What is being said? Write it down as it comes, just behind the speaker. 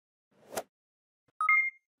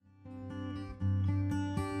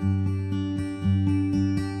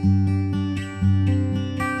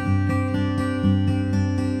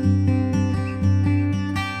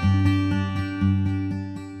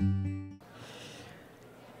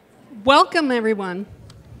Welcome, everyone.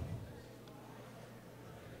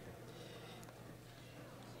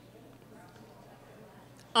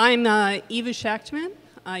 I'm Eva Schachtman.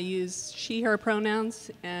 I use she, her pronouns,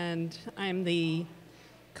 and I'm the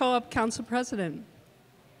Co-op Council President.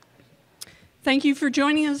 Thank you for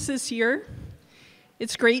joining us this year.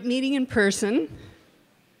 It's great meeting in person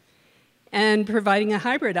and providing a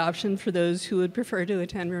hybrid option for those who would prefer to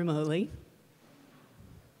attend remotely.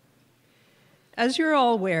 As you're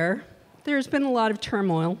all aware, there's been a lot of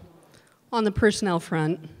turmoil on the personnel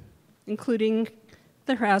front, including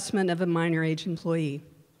the harassment of a minor age employee.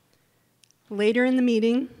 Later in the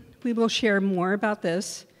meeting, we will share more about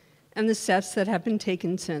this and the steps that have been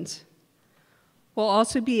taken since. We'll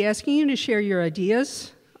also be asking you to share your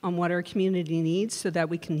ideas on what our community needs so that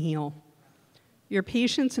we can heal. Your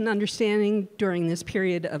patience and understanding during this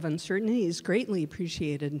period of uncertainty is greatly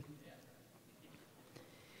appreciated.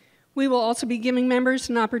 We will also be giving members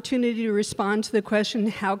an opportunity to respond to the question,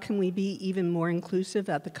 how can we be even more inclusive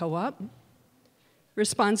at the co-op?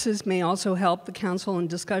 Responses may also help the council in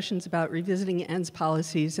discussions about revisiting END's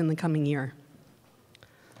policies in the coming year.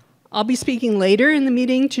 I'll be speaking later in the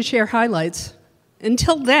meeting to share highlights.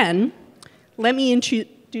 Until then, let me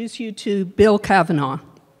introduce you to Bill Kavanaugh,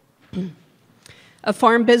 a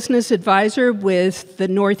farm business advisor with the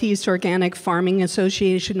Northeast Organic Farming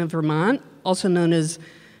Association of Vermont, also known as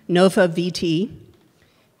NOFA VT.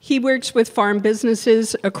 He works with farm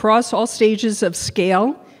businesses across all stages of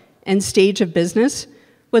scale and stage of business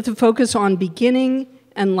with a focus on beginning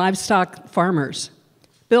and livestock farmers.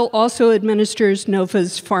 Bill also administers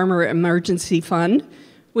NOFA's Farmer Emergency Fund,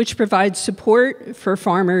 which provides support for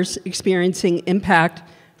farmers experiencing impact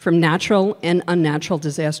from natural and unnatural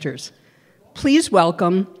disasters. Please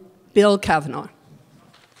welcome Bill Kavanaugh.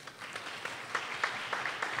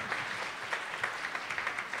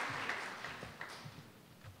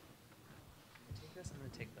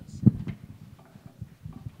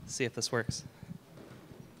 See if this works.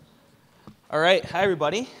 All right, hi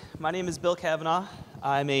everybody. My name is Bill Kavanaugh.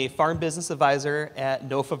 I'm a farm business advisor at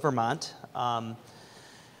NOFA Vermont.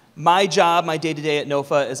 My job, my day-to-day at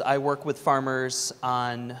NOFA is I work with farmers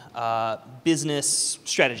on business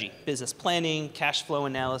strategy, business planning, cash flow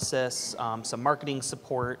analysis, some marketing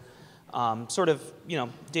support, sort of,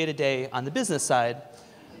 day-to-day on the business side.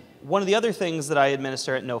 One of the other things that I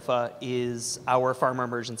administer at NOFA is our Farmer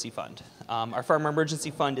Emergency Fund. Our Farmer Emergency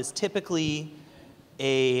Fund is typically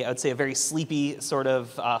I would say a very sleepy sort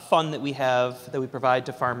of fund that we have that we provide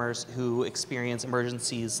to farmers who experience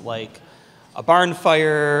emergencies like a barn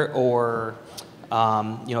fire or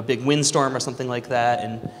a big windstorm or something like that.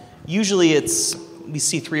 And usually we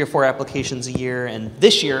see 3 or 4 applications a year. And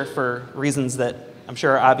this year, for reasons that I'm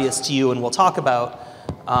sure are obvious to you and we'll talk about,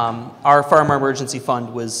 our Farmer Emergency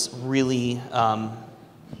Fund was really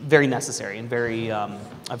very necessary and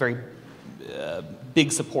a very big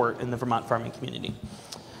support in the Vermont farming community.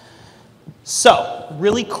 So,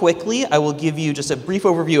 really quickly, I will give you just a brief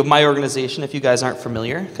overview of my organization if you guys aren't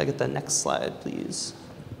familiar. Can I get the next slide, please?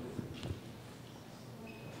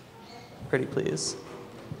 Pretty please.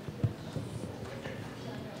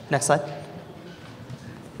 Next slide.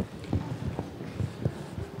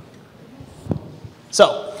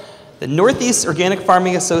 So, the Northeast Organic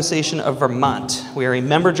Farming Association of Vermont. We are a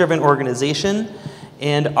member-driven organization,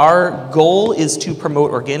 and our goal is to promote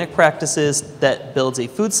organic practices that builds a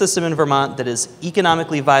food system in Vermont that is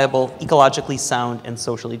economically viable, ecologically sound, and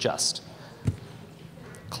socially just.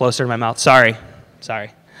 Closer to my mouth, sorry,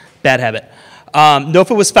 bad habit.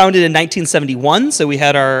 NOFA was founded in 1971, so we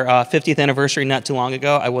had our 50th anniversary not too long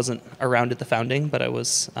ago. I wasn't around at the founding, but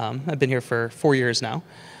I've been here for 4 years now.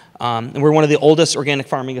 And we're one of the oldest organic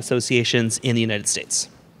farming associations in the United States.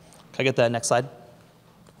 Can I get the next slide?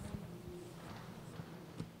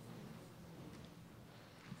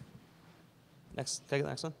 Can I get the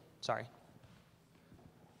next one? Sorry.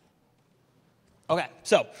 Okay,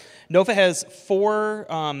 so NOFA has 4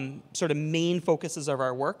 sort of main focuses of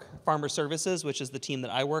our work. Farmer Services, which is the team that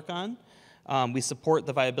I work on. We support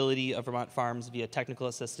the viability of Vermont farms via technical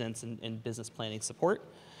assistance and business planning support.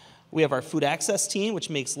 We have our Food Access team, which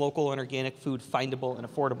makes local and organic food findable and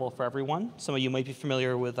affordable for everyone. Some of you might be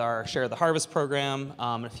familiar with our Share the Harvest program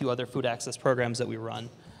and a few other food access programs that we run.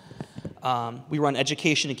 We run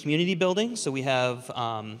education and community building, so we have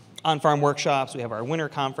on-farm workshops, we have our winter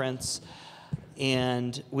conference,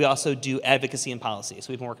 and we also do advocacy and policy.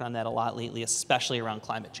 So we've been working on that a lot lately, especially around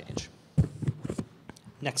climate change.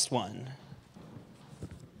 Next one.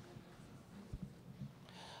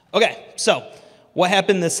 Okay, so what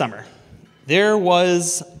happened this summer? There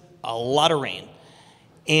was a lot of rain.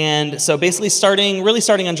 And so basically really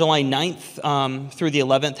starting on July 9th through the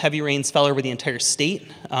 11th, heavy rains fell over the entire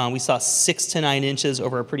state. We saw 6 to 9 inches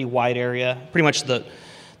over a pretty wide area, pretty much the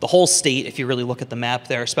whole state if you really look at the map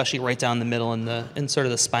there, especially right down the middle in sort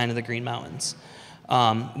of the spine of the Green Mountains.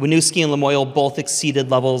 Winooski and Lamoille both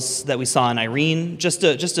exceeded levels that we saw in Irene, just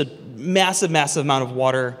a massive, massive amount of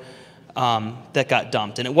water that got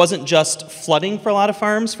dumped. And it wasn't just flooding for a lot of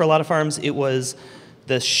farms. For a lot of farms, it was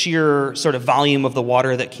the sheer sort of volume of the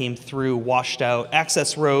water that came through, washed out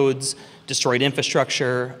access roads, destroyed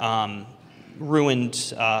infrastructure,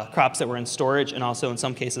 ruined crops that were in storage, and also in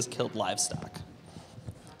some cases killed livestock.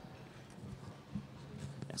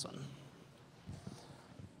 Next one.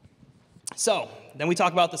 So then we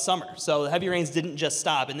talk about the summer. So the heavy rains didn't just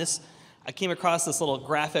stop, and I came across this little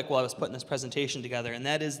graphic while I was putting this presentation together, and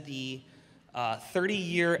that is the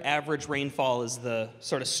 30-year average rainfall is the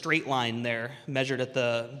sort of straight line there, measured at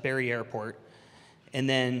the Barrie Airport. And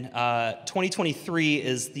then 2023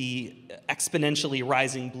 is the exponentially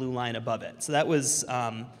rising blue line above it. So that was,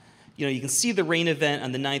 you can see the rain event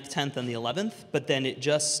on the 9th, 10th, and the 11th, but then it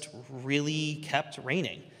just really kept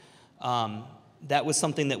raining. That was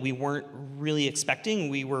something that we weren't really expecting.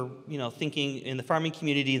 We were, thinking in the farming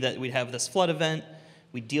community that we'd have this flood event,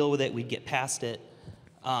 we'd deal with it, we'd get past it.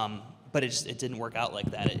 But it didn't work out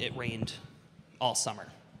like that. It rained all summer.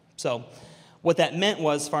 So what that meant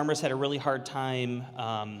was farmers had a really hard time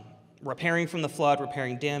repairing from the flood,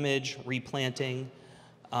 repairing damage, replanting.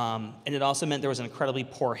 And it also meant there was an incredibly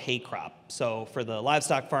poor hay crop. So for the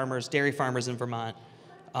livestock farmers, dairy farmers in Vermont,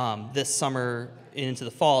 this summer into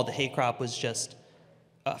the fall, the hay crop was just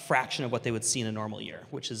a fraction of what they would see in a normal year,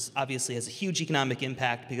 which is obviously has a huge economic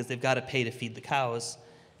impact because they've got to pay to feed the cows,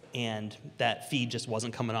 and that feed just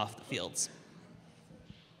wasn't coming off the fields.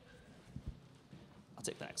 I'll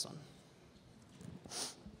take the next one.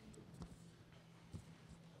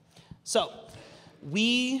 So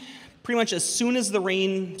we pretty much as soon as the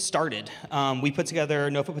rain started, NOFA put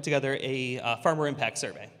together a farmer impact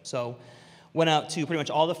survey. So went out to pretty much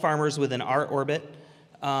all the farmers within our orbit,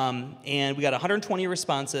 and we got 120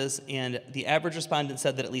 responses, and the average respondent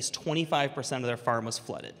said that at least 25% of their farm was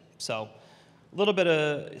flooded. So a little bit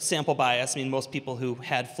of sample bias. I mean, most people who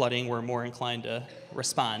had flooding were more inclined to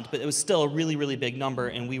respond, but it was still a really, really big number,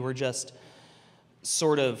 and we were just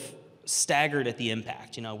sort of staggered at the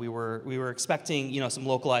impact. We were expecting, some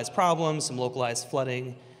localized problems, some localized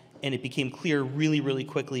flooding, and it became clear really, really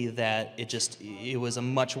quickly that it was a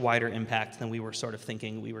much wider impact than we were sort of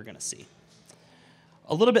thinking we were going to see.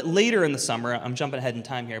 A little bit later in the summer, I'm jumping ahead in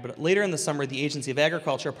time here, but later in the summer, the Agency of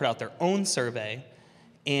Agriculture put out their own survey.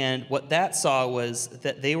 And what that saw was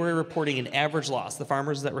that they were reporting an average loss. The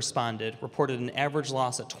farmers that responded reported an average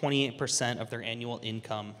loss of 28% of their annual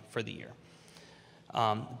income for the year.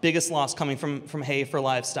 Biggest loss coming from hay for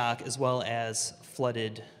livestock as well as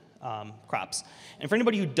flooded crops. And for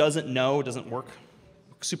anybody who doesn't work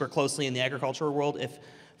super closely in the agricultural world, if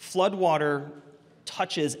flood water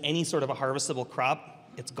touches any sort of a harvestable crop,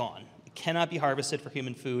 it's gone. It cannot be harvested for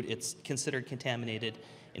human food. It's considered contaminated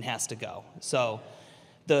and has to go. So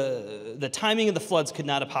the timing of the floods could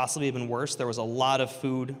not have possibly been worse. There was a lot of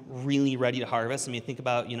food really ready to harvest. I mean, think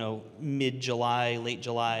about, mid-July, late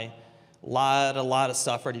July, a lot of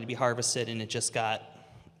stuff ready to be harvested, and it just got,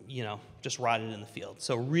 just rotted in the field.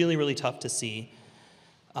 So really, really tough to see.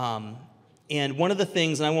 And one of the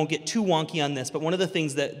things, and I won't get too wonky on this, but one of the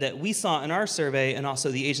things that we saw in our survey, and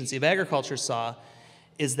also the Agency of Agriculture saw,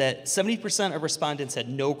 is that 70% of respondents had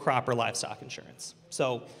no crop or livestock insurance.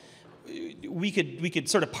 So we could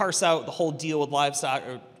sort of parse out the whole deal with livestock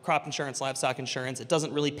or crop insurance, livestock insurance. It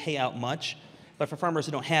doesn't really pay out much, but for farmers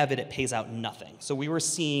who don't have it, it pays out nothing. So we were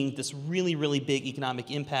seeing this really, really big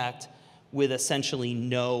economic impact with essentially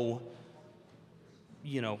no,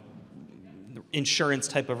 insurance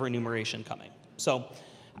type of remuneration coming. So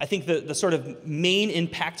I think the sort of main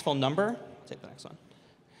impactful number, take the next one,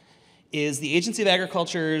 is the Agency of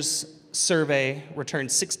Agriculture's survey returned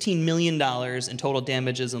 $16 million in total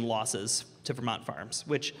damages and losses to Vermont farms,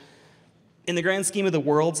 which in the grand scheme of the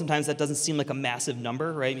world, sometimes that doesn't seem like a massive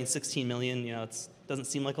number, right? I mean, 16 million, it doesn't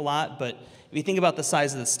seem like a lot, but if you think about the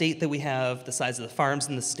size of the state that we have, the size of the farms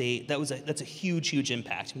in the state, that's a huge, huge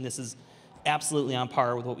impact. I mean, this is absolutely on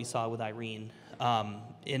par with what we saw with Irene.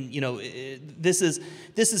 This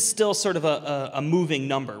is still sort of a moving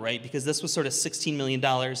number, right? Because this was sort of $16 million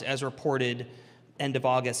as reported end of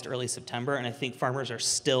August, early September, and I think farmers are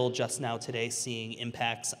still just now today seeing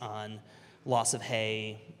impacts on loss of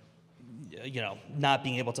hay, not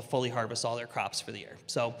being able to fully harvest all their crops for the year.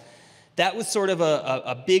 So That was sort of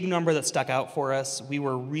a big number that stuck out for us. We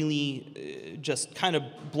were really just kind of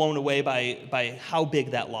blown away by how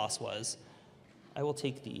big that loss was. I will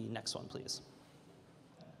take the next one, please.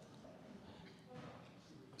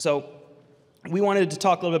 So we wanted to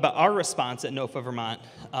talk a little bit about our response at NOFA Vermont.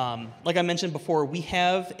 Like I mentioned before, we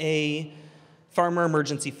have a farmer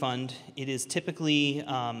emergency fund. It is typically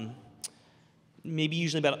maybe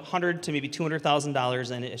usually about $100,000 to maybe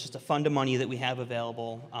 $200,000 in it. It's just a fund of money that we have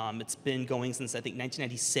available. It's been going since, I think,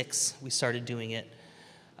 1996 we started doing it.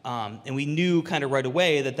 And we knew kind of right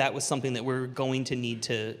away that that was something that we were going to need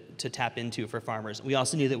to tap into for farmers. We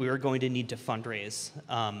also knew that we were going to need to fundraise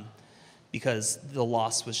because the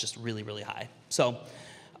loss was just really, really high. So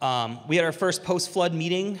we had our first post-flood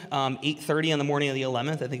meeting, 8:30 on the morning of the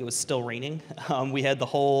 11th. I think it was still raining. We had the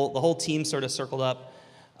whole team sort of circled up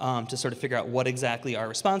to sort of figure out what exactly our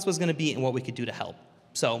response was going to be and what we could do to help.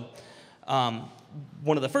 So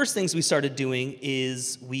one of the first things we started doing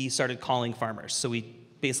is we started calling farmers. So we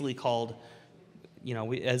basically called, you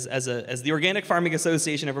know, as the Organic Farming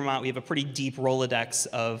Association of Vermont, we have a pretty deep Rolodex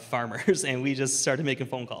of farmers, and we just started making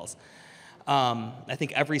phone calls. I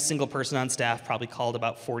think every single person on staff probably called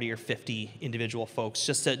about 40 or 50 individual folks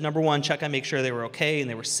just to, number one, check on, make sure they were okay and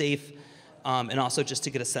they were safe, and also just to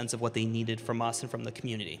get a sense of what they needed from us and from the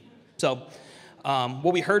community. So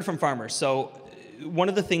what we heard from farmers. So one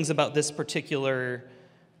of the things about this particular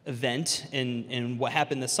event and what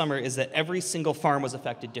happened this summer is that every single farm was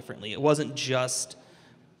affected differently. It wasn't just,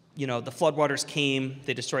 you know, the floodwaters came,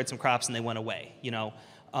 they destroyed some crops, and they went away. You know,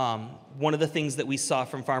 one of the things that we saw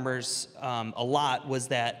from farmers a lot was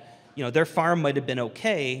that, you know, their farm might have been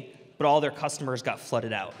okay, but all their customers got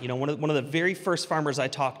flooded out. You know, one of the very first farmers I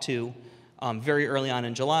talked to very early on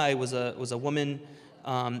in July was a woman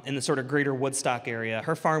in the sort of greater Woodstock area.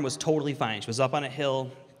 Her farm was totally fine. She was up on a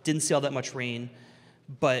hill, didn't see all that much rain,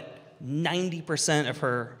 but 90% of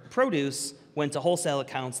her produce went to wholesale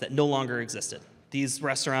accounts that no longer existed. These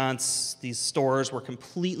restaurants, these stores were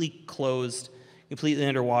completely closed, completely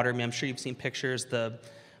underwater. I mean, I'm sure you've seen pictures. The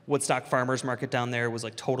Woodstock Farmers Market down there was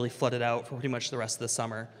like totally flooded out for pretty much the rest of the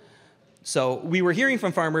summer. So we were hearing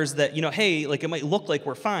from farmers that, you know, hey, like it might look like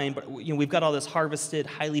we're fine, but you know, we've got all this harvested,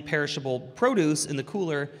 highly perishable produce in the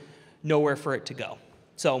cooler, nowhere for it to go.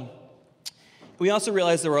 So we also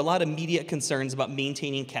realized there were a lot of immediate concerns about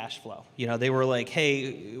maintaining cash flow. You know, they were like,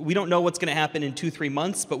 hey, we don't know what's going to happen in 2-3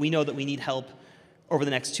 months, but we know that we need help over the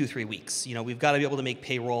next 2-3 weeks. You know, we've got to be able to make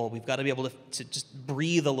payroll. We've got to be able to just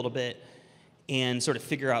breathe a little bit and sort of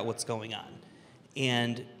figure out what's going on.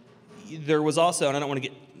 And there was also, and I don't want to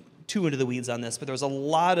get too into the weeds on this, but there was a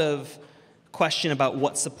lot of question about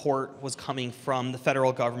what support was coming from the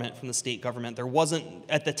federal government, from the state government. There wasn't,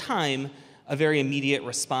 at the time, a very immediate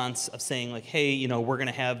response of saying like, hey, you know, we're going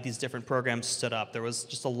to have these different programs stood up. There was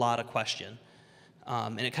just a lot of question.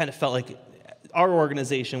 And it kind of felt like our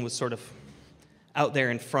organization was sort of out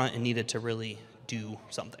there in front and needed to really do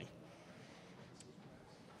something.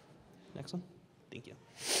 Next one. Thank you.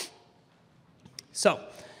 So,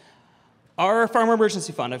 our Farmer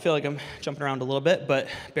Emergency Fund, I feel like I'm jumping around a little bit, but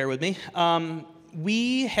bear with me.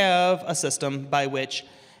 We have a system by which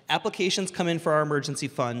applications come in for our emergency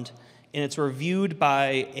fund, and it's reviewed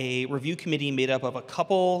by a review committee made up of a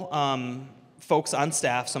couple folks on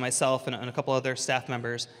staff, so myself and a couple other staff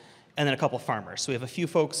members, and then a couple farmers. So we have a few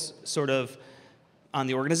folks sort of on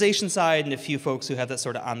the organization side and a few folks who have that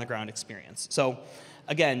sort of on-the-ground experience. So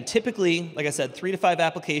again, typically, like I said, 3 to 5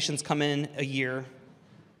 applications come in a year.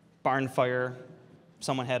 Barn fire,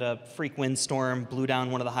 someone had a freak windstorm, blew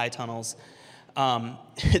down one of the high tunnels.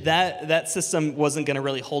 That system wasn't going to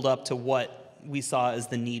really hold up to what we saw as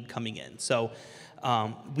the need coming in. So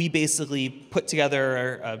we basically put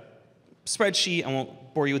together a spreadsheet. I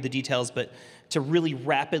won't bore you with the details, but to really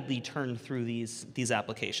rapidly turn through these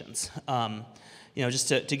applications. You know, just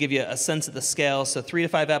to give you a sense of the scale, so 3 to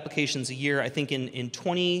 5 applications a year. I think in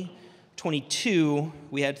 2022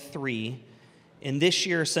 we had 3. And this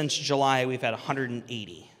year, since July, we've had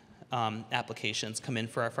 180 applications come in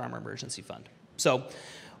for our Farmer Emergency Fund. So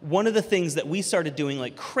one of the things that we started doing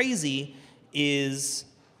like crazy is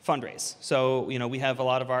fundraise. So, you know, we have a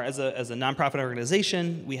lot of our, as a nonprofit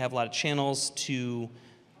organization, we have a lot of channels to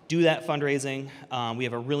do that fundraising. We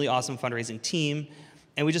have a really awesome fundraising team.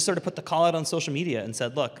 And we just sort of put the call out on social media and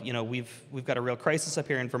said, look, you know, we've got a real crisis up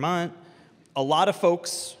here in Vermont. A lot of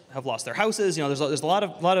folks have lost their houses. You know, there's a lot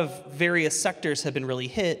of various sectors have been really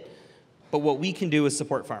hit, but what we can do is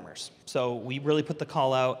support farmers. So we really put the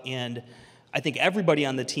call out, and I think everybody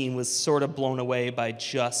on the team was sort of blown away by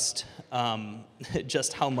just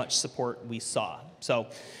how much support we saw. So,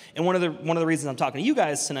 and one of the reasons I'm talking to you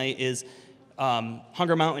guys tonight is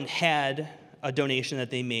Hunger Mountain had a donation that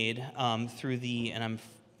they made through the, and I'm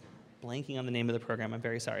blanking on the name of the program, I'm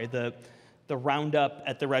very sorry, the Roundup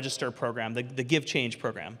at the Register program, the Give Change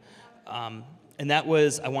program. And that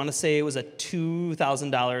was, I want to say it was a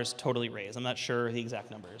 $2,000 totally raised. I'm not sure the exact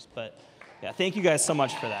numbers, but yeah, thank you guys so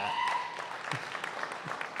much for that.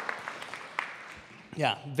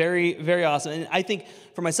 Yeah, very, very awesome. And I think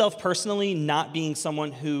for myself personally, not being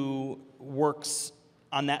someone who works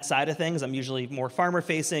on that side of things, I'm usually more farmer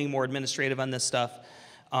facing, more administrative on this stuff.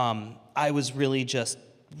 I was really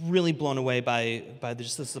blown away by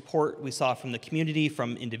just the support we saw from the community,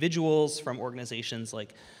 from individuals, from organizations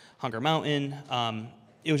like Hunger Mountain.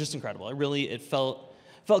 It was just incredible. It felt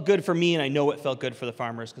good for me, and I know it felt good for the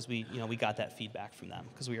farmers because we got that feedback from them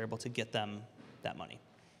because we were able to get them that money.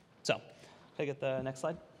 So, can I get the next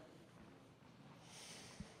slide?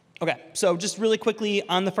 Okay, so just really quickly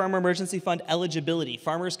on the Farmer Emergency Fund eligibility.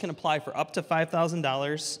 Farmers can apply for up to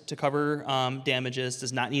 $5,000 to cover damages.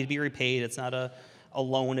 Does not need to be repaid. It's not a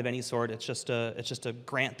loan of any sort. It's just a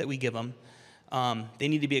grant that we give them. They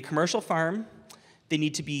need to be a commercial farm. They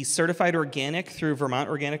need to be certified organic through Vermont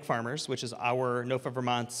Organic Farmers, which is our NOFA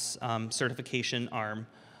Vermont's certification arm,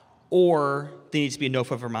 or they need to be a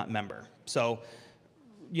NOFA Vermont member. So,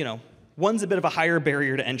 one's a bit of a higher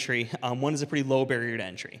barrier to entry. One is a pretty low barrier to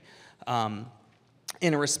entry.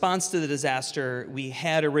 In a response to the disaster, we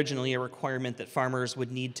had originally a requirement that farmers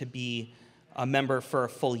would need to be a member for a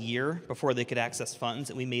full year before they could access funds,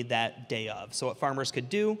 and we made that day of. So what farmers could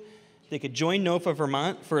do, they could join NOFA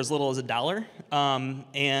Vermont for as little as $1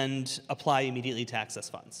 and apply immediately to access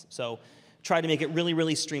funds. So try to make it really,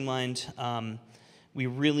 really streamlined. Our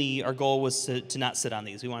goal was to not sit on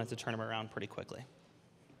these. We wanted to turn them around pretty quickly.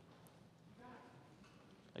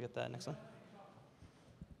 I get that next one.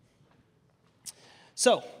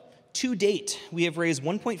 So, to date, we have raised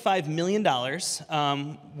 $1.5 million,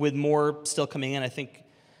 with more still coming in. I think,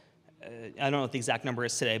 I don't know what the exact number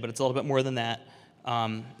is today, but it's a little bit more than that.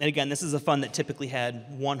 And again, this is a fund that typically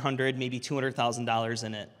had $100,000, maybe $200,000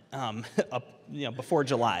 in it before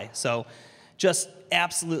July. So, just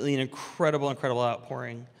absolutely an incredible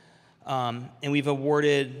outpouring. And we've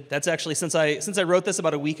awarded, that's actually, since I wrote this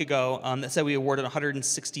about a week ago, that said we awarded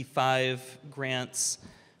 165 grants.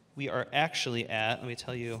 We are actually at, let me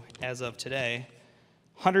tell you, as of today,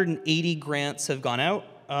 180 grants have gone out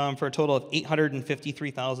for a total of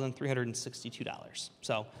 $853,362.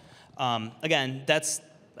 So, again, that's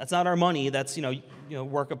not our money. That's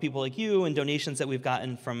work of people like you and donations that we've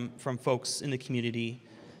gotten from folks in the community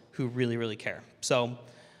who really, really care. So,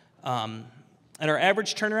 and our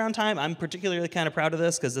average turnaround time, I'm particularly kind of proud of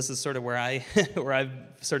this because this is sort of where I've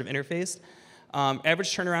sort of interfaced.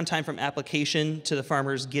 Average turnaround time from application to the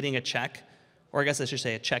farmers getting a check, or I guess I should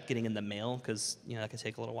say a check getting in the mail because that could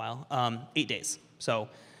take a little while. 8 days. So,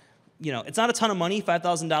 it's not a ton of money.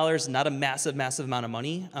 $5,000, not a massive amount of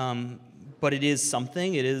money, but it is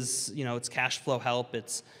something. It is, it's cash flow help.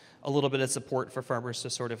 It's a little bit of support for farmers to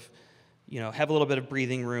sort of, have a little bit of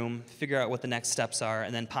breathing room, figure out what the next steps are,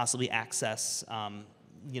 and then possibly access,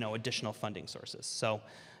 additional funding sources. So,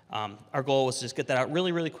 our goal was to just get that out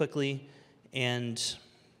really, really quickly, and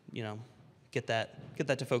get that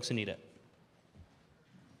to folks who need it.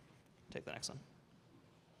 Take the next one.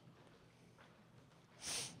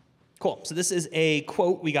 Cool. So this is a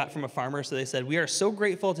quote we got from a farmer. So they said, "We are so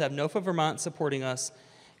grateful to have NOFA Vermont supporting us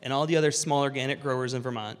and all the other small organic growers in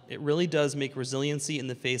Vermont. It really does make resiliency in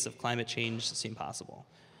the face of climate change seem possible."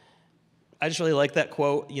 I just really like that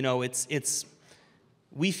quote.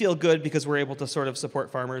 We feel good because we're able to sort of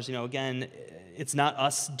support farmers. Again, it's not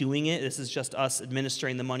us doing it. This is just us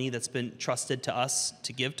administering the money that's been trusted to us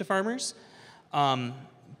to give to farmers.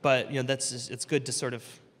 But it's good to sort of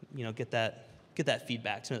get that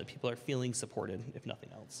feedback to know that people are feeling supported, if nothing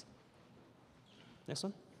else. Next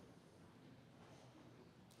one.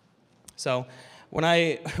 So when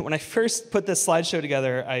I first put this slideshow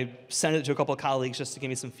together, I sent it to a couple of colleagues just to give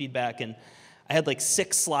me some feedback, and I had like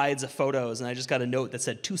 6 slides of photos, and I just got a note that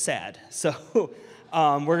said "too sad." So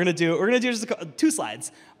we're gonna do just 2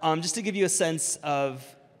 slides, just to give you a sense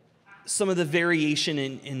of some of the variation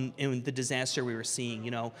in the disaster we were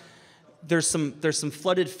seeing. There's some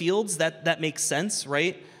flooded fields that makes sense,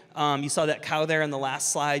 right? You saw that cow there in the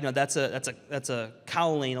last slide. That's a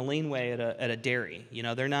cow lane, a laneway at a dairy.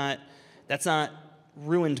 That's not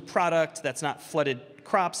ruined product. That's not flooded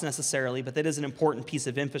crops necessarily, but that is an important piece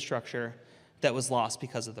of infrastructure that was lost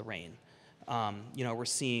because of the rain. We're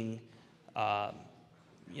seeing, I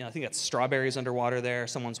think that's strawberries underwater there.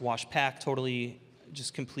 Someone's wash pack totally,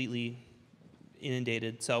 just completely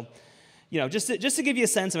inundated. So, just to give you a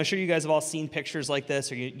sense, I'm sure you guys have all seen pictures like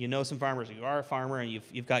this, or you know some farmers, or you are a farmer, and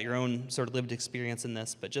you've got your own sort of lived experience in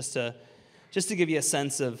this. But just to give you a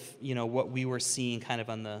sense of what we were seeing kind of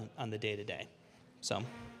on the day-to-day. So, can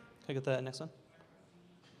I get the next one?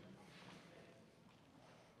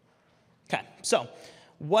 Okay, so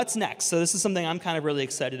what's next? So this is something I'm kind of really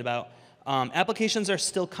excited about. Applications are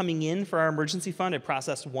still coming in for our emergency fund. I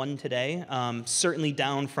processed one today, certainly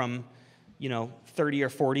down from 30 or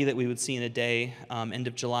 40 that we would see in a day, end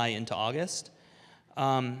of July into August.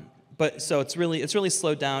 But so it's really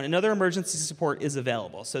slowed down. Another emergency support is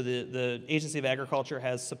available. So the Agency of Agriculture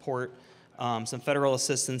has support. Some federal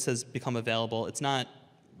assistance has become available. It's not,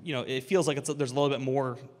 it feels like there's a little bit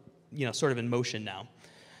more, sort of in motion now.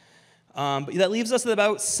 But that leaves us with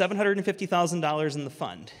about $750,000 in the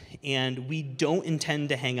fund, and we don't intend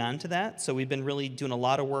to hang on to that. So we've been really doing a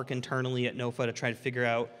lot of work internally at NOFA to try to figure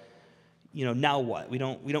out, now what? We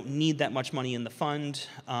don't need that much money in the fund,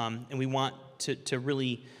 and we want to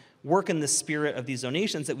really work in the spirit of these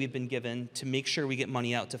donations that we've been given to make sure we get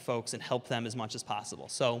money out to folks and help them as much as possible.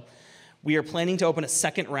 So we are planning to open a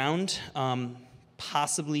second round,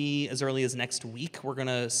 possibly as early as next week. We're going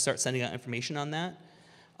to start sending out information on that.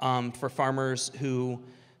 For farmers who,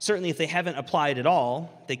 certainly if they haven't applied at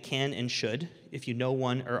all, they can and should. If you know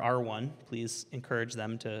one or are one, please encourage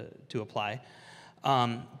them to apply.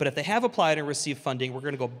 But if they have applied and received funding, we're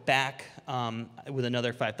going to go back with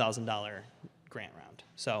another $5,000 grant round.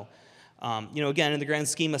 So, again, in the grand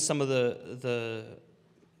scheme of some of the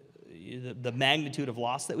magnitude of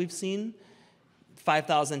loss that we've seen,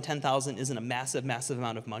 $5,000, $10,000 isn't a massive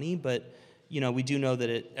amount of money, but we do know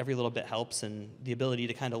that every little bit helps, and the ability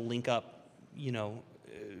to kind of link up,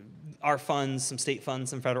 our funds, some state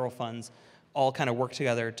funds, some federal funds, all kind of work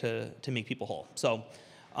together to make people whole. So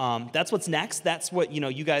that's what's next. That's what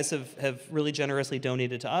you guys have really generously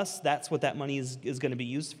donated to us. That's what that money is going to be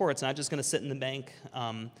used for. It's not just going to sit in the bank.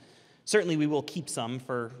 Certainly, we will keep some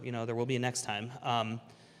for there will be a next time,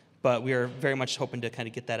 but we are very much hoping to kind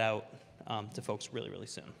of get that out to folks really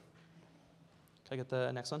soon. Can I get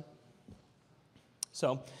the next one?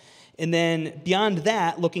 So, and then beyond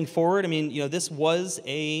that, looking forward, this was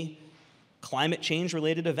a climate change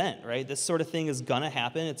related event, right? This sort of thing is going to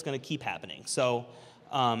happen. It's going to keep happening. So,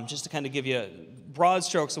 just to kind of give you broad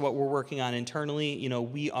strokes of what we're working on internally,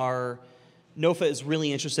 NOFA is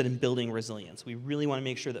really interested in building resilience. We really want to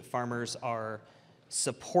make sure that farmers are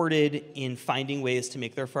supported in finding ways to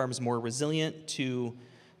make their farms more resilient to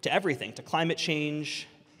everything, to climate change,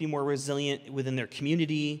 be more resilient within their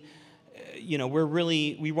community. We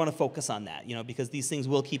want to focus on that, because these things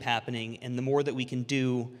will keep happening, and the more that we can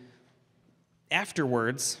do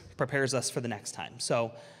afterwards prepares us for the next time.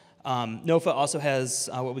 So NOFA also has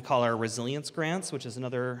what we call our resilience grants, which is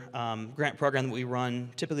another grant program that we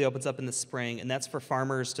run, typically opens up in the spring, and that's for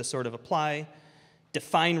farmers to sort of apply,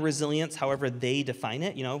 define resilience however they define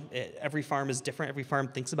it. Every farm is different. Every farm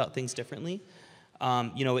thinks about things differently.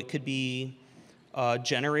 It could be a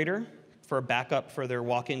generator for a backup for their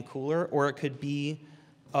walk-in cooler, or it could be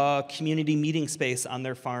a community meeting space on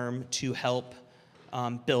their farm to help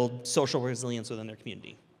build social resilience within their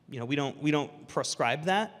community. We don't prescribe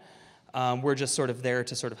that. We're just sort of there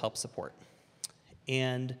to sort of help support.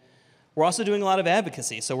 And we're also doing a lot of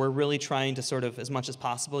advocacy. So we're really trying to sort of, as much as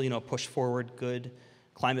possible, push forward good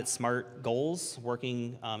climate-smart goals,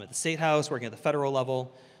 working at the State House, working at the federal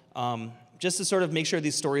level, just to sort of make sure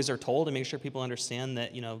these stories are told and make sure people understand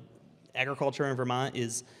that, agriculture in Vermont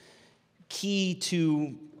is key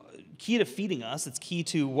to feeding us. It's key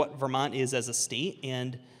to what Vermont is as a state,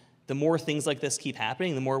 and the more things like this keep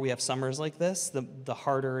happening, the more we have summers like this, the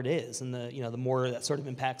harder it is, and the more that sort of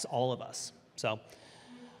impacts all of us. So,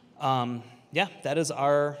 that is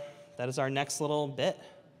our next little bit.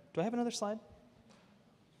 Do I have another slide?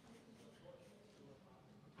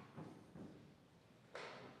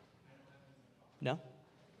 No?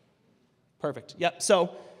 Perfect. Yep.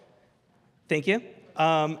 So. Thank you.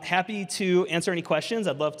 Happy to answer any questions.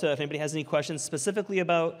 I'd love to, if anybody has any questions specifically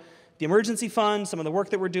about the emergency fund, some of the work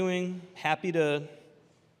that we're doing, happy to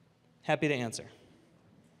answer.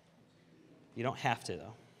 You don't have to,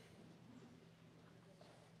 though.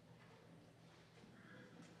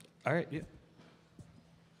 All right. Yeah.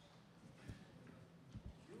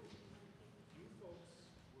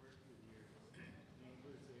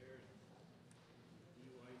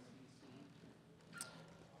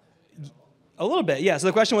 A little bit, yeah. So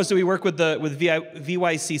the question was, do we work with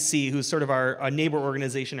VYCC, who's sort of our neighbor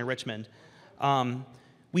organization in Richmond?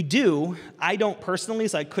 We do. I don't personally,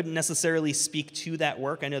 so I couldn't necessarily speak to that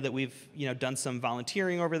work. I know that we've done some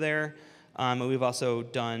volunteering over there. And we've also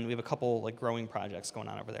done, we have a couple like growing projects going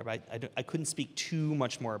on over there, but I couldn't speak too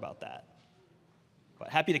much more about that. But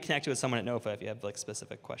happy to connect you with someone at NOFA if you have like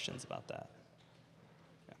specific questions about that.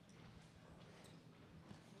 Yeah.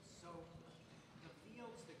 So the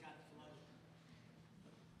fields that got flooded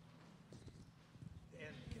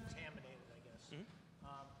and contaminated, I guess,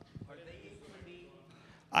 are they able to be?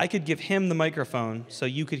 I could give him the microphone so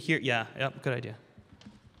you could hear. Yeah, yep, good idea.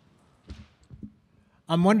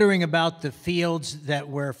 I'm wondering about the fields that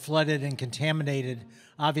were flooded and contaminated.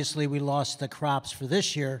 Obviously, we lost the crops for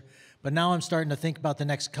this year, but now I'm starting to think about the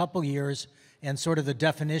next couple years and sort of the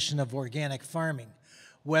definition of organic farming,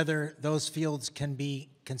 whether those fields can be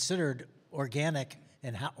considered organic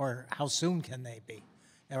and how soon can they be,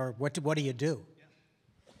 or what do you do?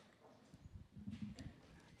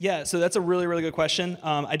 Yeah, so that's a really, really good question.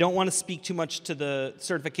 I don't want to speak too much to the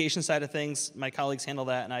certification side of things. My colleagues handle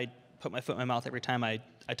that, and I put my foot in my mouth every time I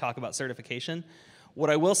talk about certification. What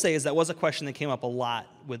I will say is that was a question that came up a lot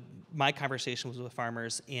with my conversations with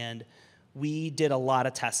farmers, and we did a lot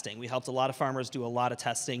of testing. We helped a lot of farmers do a lot of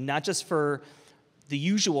testing, not just for the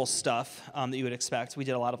usual stuff that you would expect. We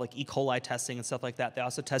did a lot of like E. coli testing and stuff like that. They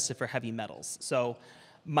also tested for heavy metals. So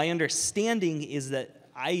my understanding is that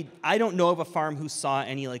I don't know of a farm who saw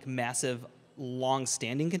any like massive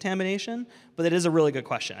long-standing contamination, but it is a really good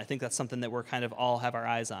question. I think that's something that we're kind of all have our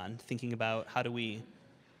eyes on, thinking about how do we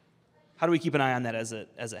keep an eye on that as it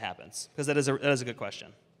happens, because that is a good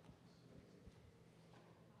question.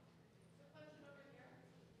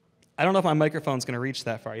 I don't know if my microphone's going to reach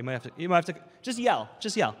that far. You might have to just yell.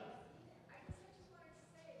 Just yell.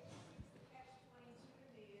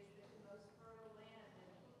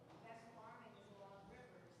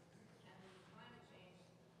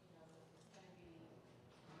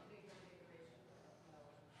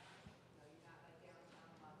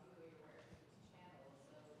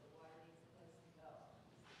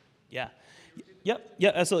 Yeah. Yep.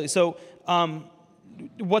 Yeah. Absolutely. So,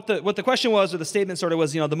 what the question was, or the statement sort of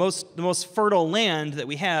was, the most fertile land that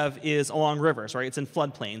we have is along rivers, right? It's in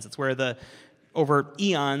floodplains. It's where over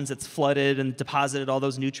eons it's flooded and deposited all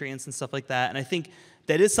those nutrients and stuff like that. And I think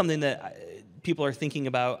that is something that people are thinking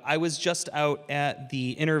about. I was just out at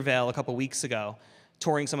the Intervale a couple weeks ago,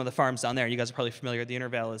 touring some of the farms down there. You guys are probably familiar. The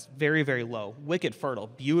Intervale is very, very low, wicked fertile,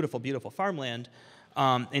 beautiful, beautiful farmland,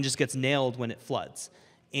 and just gets nailed when it floods.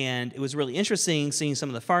 And it was really interesting seeing some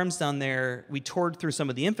of the farms down there. We toured through some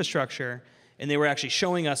of the infrastructure, and they were actually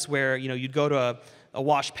showing us where you'd go to a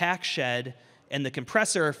wash pack shed, and the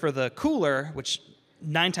compressor for the cooler, which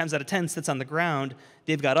 9 times out of 10 sits on the ground,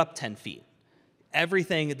 they've got up 10 feet.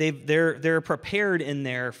 Everything they're prepared in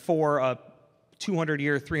there for a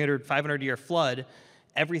 200-year, 300, 500-year flood.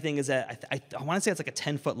 Everything is at I want to say it's like a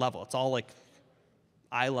 10-foot level. It's all like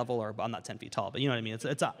eye level, or I'm not 10 feet tall, but you know what I mean.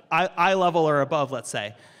 It's eye level or above, let's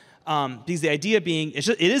say. Because the idea being, it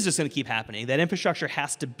is just going to keep happening. That infrastructure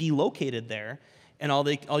has to be located there, and all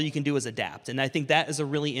you can do is adapt. And I think that is a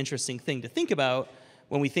really interesting thing to think about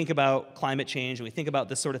when we think about climate change and we think about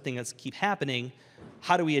this sort of thing that's keep happening.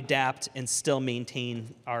 How do we adapt and still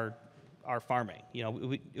maintain our farming?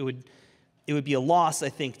 It would be a loss, I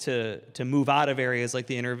think, to move out of areas like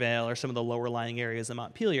the Intervale or some of the lower lying areas of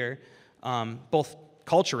Montpelier, both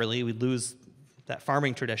culturally, we'd lose that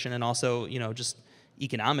farming tradition, and also, just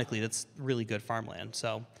economically, that's really good farmland.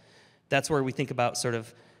 So that's where we think about sort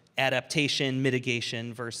of adaptation,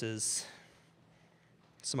 mitigation versus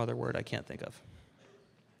some other word I can't think of.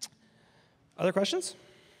 Other questions?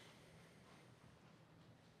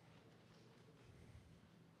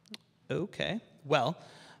 Okay. Well,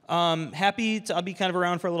 I'll be kind of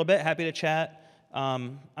around for a little bit. Happy to chat.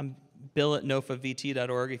 I'm Bill at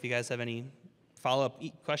nofavt.org. If you guys have any follow-up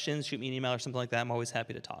questions, shoot me an email or something like that. I'm always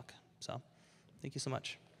happy to talk. So thank you so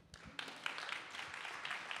much.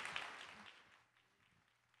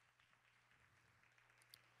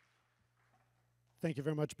 Thank you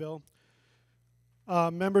very much, Bill.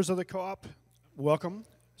 Members of the co-op, welcome.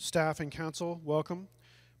 Staff and council, welcome.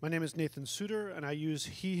 My name is Nathan Suter, and I use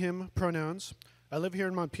he, him pronouns. I live here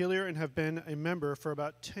in Montpelier and have been a member for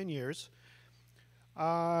about 10 years.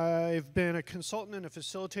 I've been a consultant and a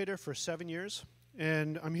facilitator for 7 years,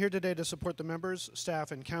 and I'm here today to support the members,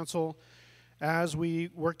 staff, and council as we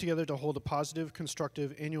work together to hold a positive,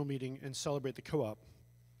 constructive annual meeting and celebrate the co-op.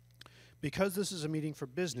 Because this is a meeting for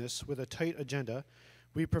business with a tight agenda,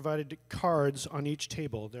 we provided cards on each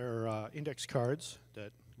table. There are index cards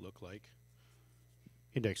that look like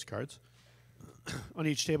index cards on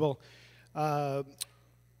each table.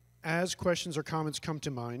 As questions or comments come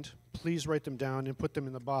to mind, please write them down and put them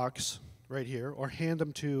in the box right here, or hand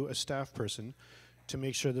them to a staff person to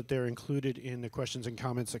make sure that they're included in the questions and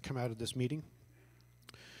comments that come out of this meeting.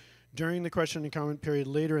 During the question and comment period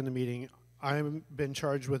later in the meeting, I've been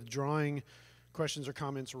charged with drawing questions or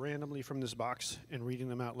comments randomly from this box and reading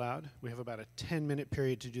them out loud. We have about a 10-minute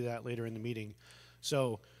period to do that later in the meeting.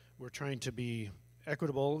 So we're trying to be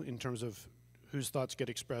equitable in terms of whose thoughts get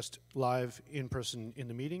expressed live in person in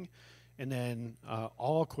the meeting. And then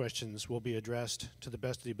all questions will be addressed to the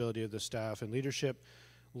best of the ability of the staff and leadership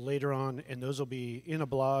later on, and those will be in a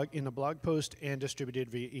blog post and distributed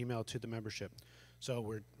via email to the membership. So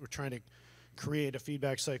we're trying to create a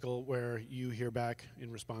feedback cycle where you hear back in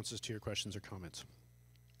responses to your questions or comments.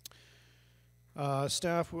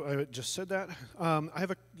 Staff, I just said that. I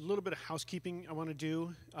have a little bit of housekeeping I want to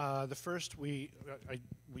do. The first we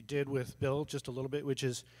did with Bill just a little bit, which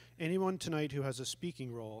is anyone tonight who has a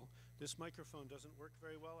speaking role, this microphone doesn't work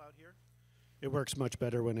very well out here. It works much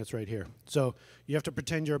better when it's right here. So you have to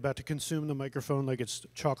pretend you're about to consume the microphone like it's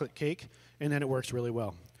chocolate cake, and then it works really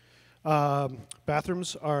well.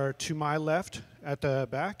 Bathrooms are to my left at the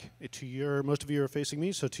back. Most of you are facing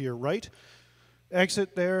me, so to your right.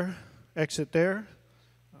 Exit there, exit there.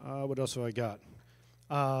 What else have I got?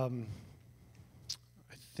 I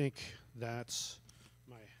think that's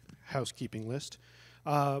my housekeeping list.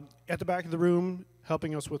 At the back of the room,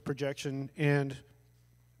 helping us with projection and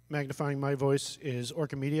magnifying my voice is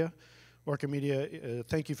Orca Media. Orca Media,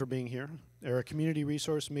 thank you for being here. They're a community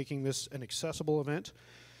resource making this an accessible event.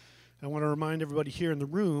 I want to remind everybody here in the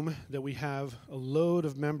room that we have a load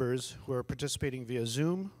of members who are participating via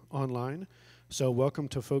Zoom online. So welcome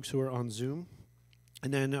to folks who are on Zoom.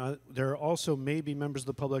 And then there are also maybe members of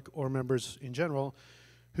the public or members in general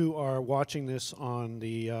who are watching this on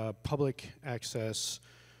the public access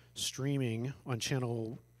streaming on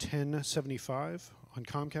channel 1075 on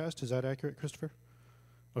Comcast. Is that accurate, Christopher?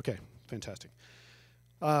 Okay, fantastic.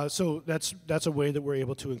 So that's a way that we're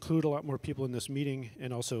able to include a lot more people in this meeting,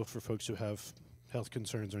 and also for folks who have health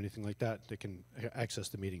concerns or anything like that, they can access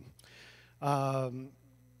the meeting.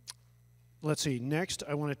 Let's see, next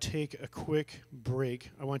I want to take a quick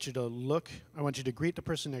break. I want you to greet the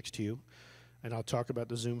person next to you, and I'll talk about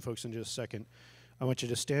the Zoom folks in just a second. I want you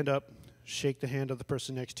to stand up, shake the hand of the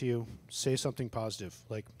person next to you, say something positive,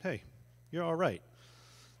 like, hey, you're all right.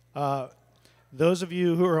 Those of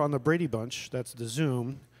you who are on the Brady Bunch, that's the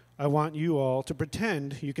Zoom, I want you all to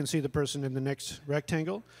pretend you can see the person in the next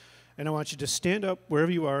rectangle, and I want you to stand up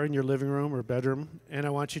wherever you are in your living room or bedroom, and I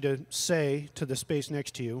want you to say to the space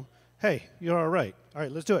next to you, hey, you're all right. All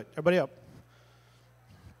right, let's do it. Everybody up.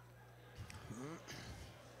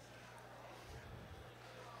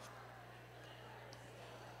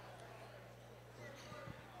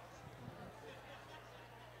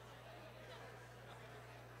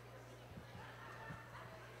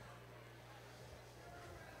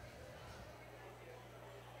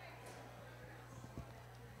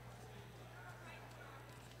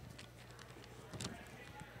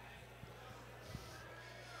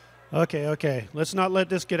 Okay. Let's not let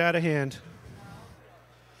this get out of hand.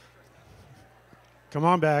 Come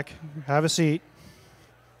on back. Have a seat.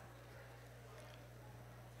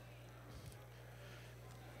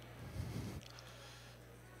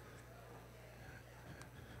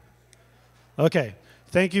 Okay.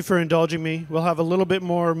 Thank you for indulging me. We'll have a little bit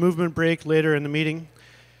more movement break later in the meeting.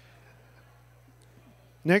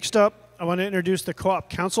 Next up, I want to introduce the Co-op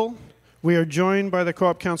Council. We are joined by the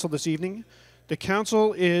Co-op Council this evening. The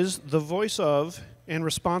Council is the voice of and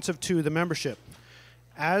responsive to the membership.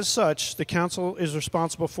 As such, the Council is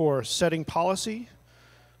responsible for setting policy,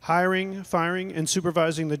 hiring, firing, and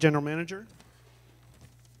supervising the General Manager.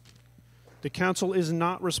 The Council is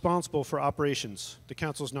not responsible for operations. The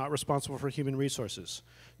Council is not responsible for human resources.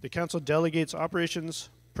 The Council delegates operations,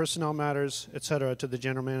 personnel matters, etc. to the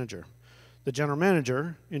General Manager. The General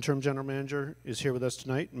Manager, Interim General Manager, is here with us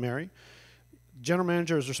tonight, Mary. General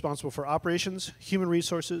Manager is responsible for operations, human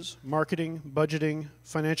resources, marketing, budgeting,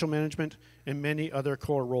 financial management, and many other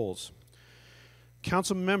core roles.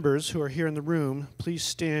 Council members who are here in the room, please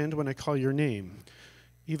stand when I call your name.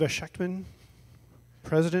 Eva Schechtman,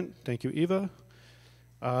 President. Thank you, Eva.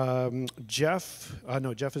 Jeff.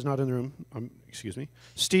 No, Jeff is not in the room. Excuse me.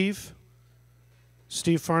 Steve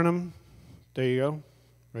Farnham. There you go.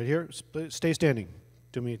 Right here. Stay standing.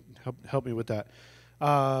 Help me with that.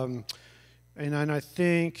 And then I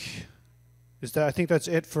think that's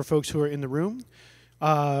it for folks who are in the room.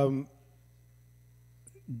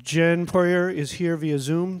 Jen Poirier is here via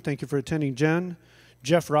Zoom. Thank you for attending, Jen.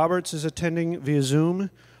 Jeff Roberts is attending via Zoom.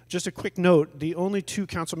 Just a quick note, the only two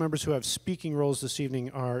council members who have speaking roles this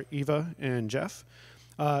evening are Eva and Jeff.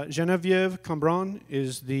 Genevieve Cambron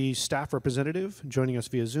is the staff representative joining us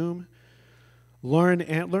via Zoom. Lauren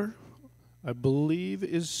Antler, I believe,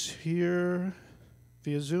 is here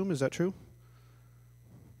via Zoom. Is that true?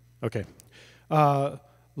 Okay.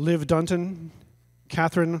 Liv Dunton,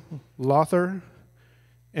 Catherine Lother,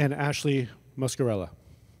 and Ashley Muscarella.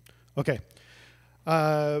 Okay.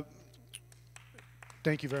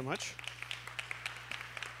 Thank you very much.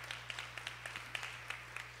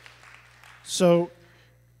 So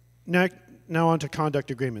now on to conduct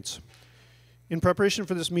agreements. In preparation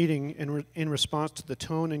for this meeting and in response to the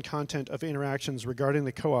tone and content of interactions regarding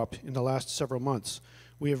the co-op in the last several months,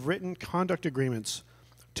 we have written conduct agreements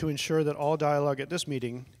to ensure that all dialogue at this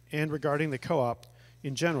meeting and regarding the co-op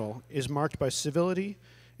in general is marked by civility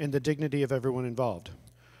and the dignity of everyone involved.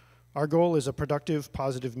 Our goal is a productive,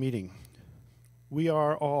 positive meeting. We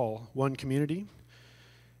are all one community.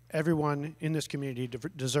 Everyone in this community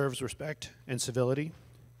deserves respect and civility.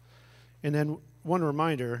 And then one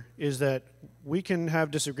reminder is that we can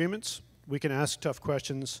have disagreements, we can ask tough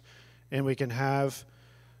questions, and we can have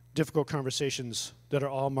difficult conversations that are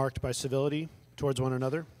all marked by civility towards one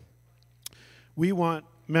another. We want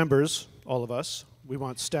members, all of us, we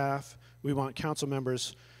want staff, we want council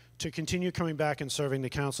members to continue coming back and serving the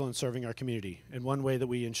council and serving our community. And one way that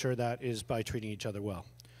we ensure that is by treating each other well.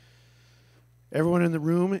 Everyone in the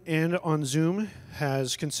room and on Zoom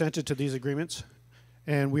has consented to these agreements,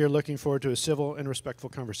 and we are looking forward to a civil and respectful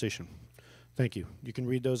conversation. Thank you. You can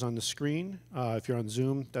read those on the screen. If you're on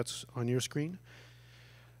Zoom, that's on your screen.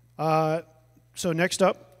 So next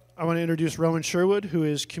up, I want to introduce Rowan Sherwood, who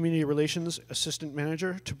is Community Relations Assistant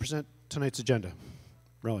Manager, to present tonight's agenda.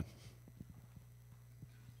 Rowan.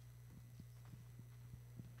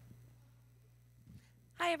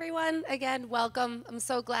 Hi everyone, again, welcome. I'm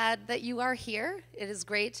so glad that you are here. It is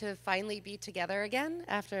great to finally be together again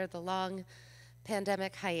after the long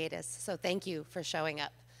pandemic hiatus, so thank you for showing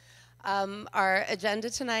up. Our agenda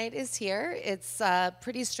tonight is here. It's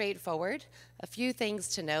pretty straightforward. A few things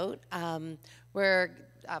to note. We're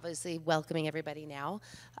obviously welcoming everybody now.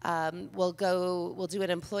 We'll do an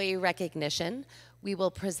employee recognition. We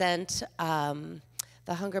will present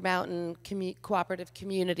the Hunger Mountain Cooperative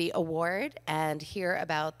Community Award and hear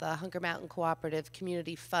about the Hunger Mountain Cooperative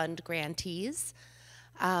Community Fund grantees.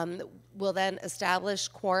 We'll then establish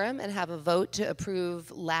quorum and have a vote to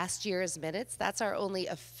approve last year's minutes. That's our only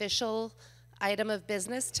official item of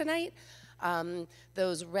business tonight.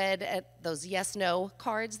 Those yes/no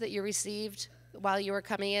cards that you received while you were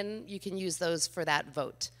coming in, you can use those for that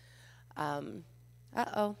vote.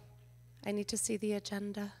 Uh-oh, I need to see the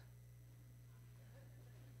agenda.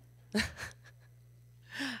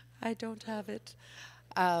 I don't have it.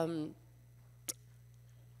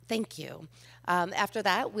 Thank you. After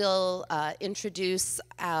that, we'll introduce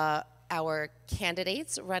our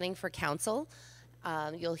candidates running for council.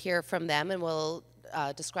 You'll hear from them and we'll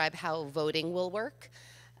describe how voting will work.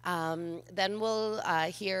 Then we'll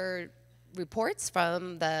hear reports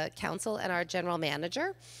from the council and our general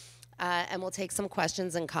manager, and we'll take some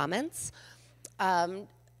questions and comments.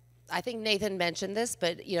 I think Nathan mentioned this,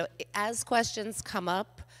 but as questions come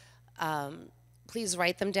up, please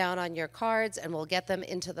write them down on your cards and we'll get them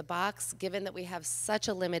into the box. Given that we have such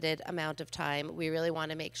a limited amount of time, we really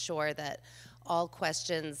want to make sure that all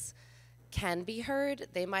questions can be heard.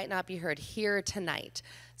 They might not be heard here tonight.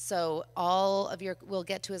 So we'll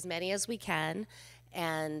get to as many as we can,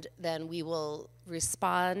 and then we will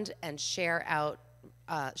respond and share out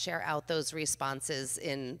those responses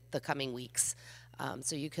in the coming weeks.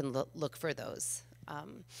 So you can look for those.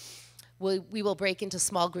 We will break into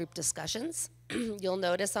small group discussions. You'll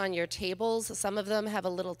notice on your tables, some of them have a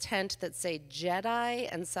little tent that say Jedi,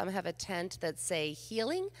 and some have a tent that say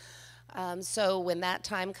healing. So when that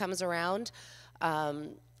time comes around,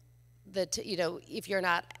 if you're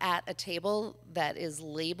not at a table that is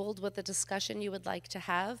labeled with the discussion you would like to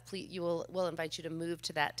have, we'll invite you to move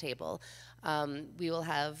to that table. We will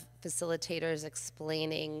have facilitators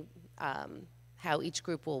explaining how each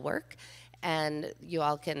group will work, and you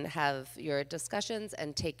all can have your discussions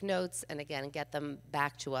and take notes, and again, get them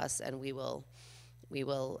back to us, and we will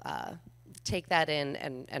take that in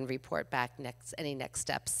and report back any next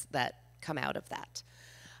steps that come out of that.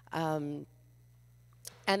 And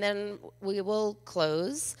then we will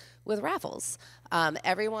close with raffles.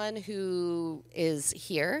 Everyone who is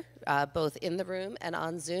here, both in the room and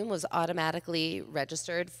on Zoom, was automatically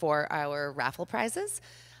registered for our raffle prizes.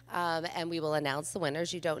 And we will announce the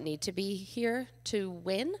winners. You don't need to be here to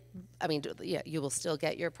win. I mean, yeah, you will still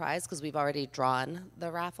get your prize because we've already drawn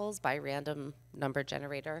the raffles by random number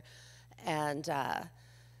generator. And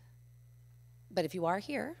but if you are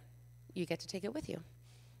here, you get to take it with you.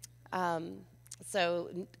 So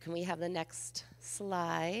can we have the next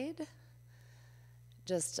slide?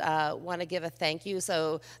 just want to give a thank you.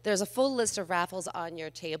 So there's a full list of raffles on your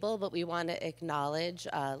table, but we want to acknowledge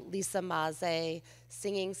Lisa Maze,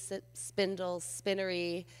 Singing Spindle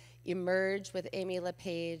Spinnery, Emerge with Amy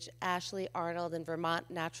LePage, Ashley Arnold, and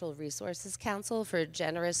Vermont Natural Resources Council for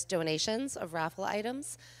generous donations of raffle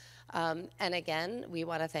items. And again, we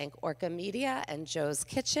want to thank Orca Media and Joe's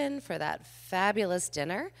Kitchen for that fabulous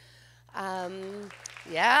dinner.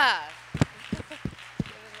 Yeah. Give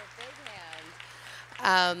him a big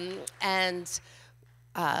hand.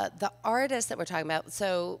 The artists that we're talking about,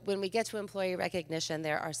 so when we get to employee recognition,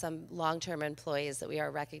 there are some long-term employees that we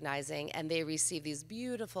are recognizing, and they receive these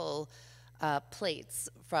beautiful plates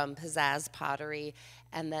from Pizzazz Pottery,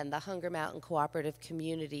 and then the Hunger Mountain Cooperative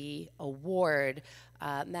Community Award.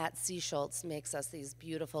 Matt Seaschultz makes us these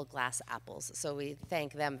beautiful glass apples, so we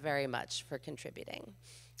thank them very much for contributing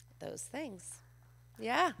those things.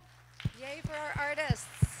 Yeah. Yay for our artists.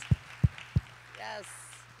 Yes.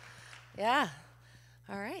 Yeah.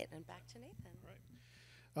 All right, and back to Nathan.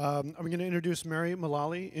 I'm going to introduce Mary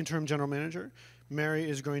Mullally, Interim General Manager. Mary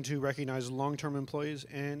is going to recognize long-term employees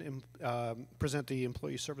and present the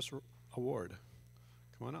Employee Service Award.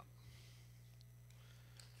 Come on up.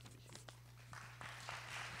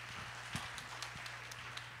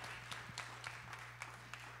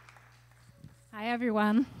 Hi,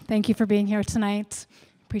 everyone. Thank you for being here tonight.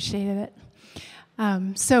 Appreciated it.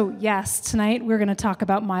 So, yes, tonight we're going to talk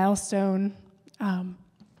about milestones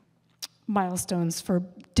for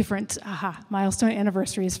different milestone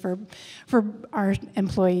anniversaries for our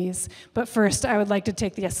employees. But first, I would like to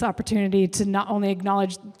take this opportunity to not only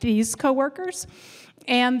acknowledge these coworkers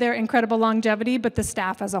and their incredible longevity, but the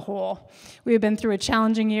staff as a whole. We have been through a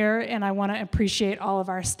challenging year, and I want to appreciate all of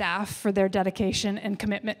our staff for their dedication and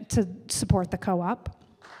commitment to support the co-op.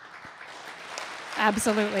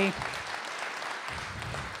 Absolutely.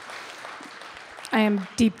 I am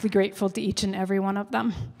deeply grateful to each and every one of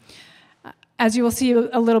them. As you will see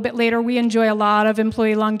a little bit later, we enjoy a lot of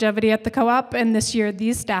employee longevity at the co-op, and this year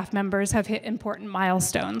these staff members have hit important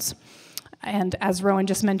milestones. And as Rowan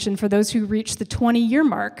just mentioned, for those who reach the 20-year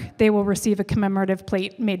mark, they will receive a commemorative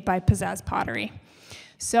plate made by Pizzazz Pottery.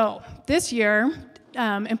 So this year,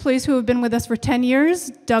 employees who have been with us for 10 years,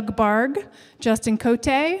 Doug Barg, Justin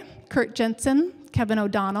Cote, Kurt Jensen, Kevin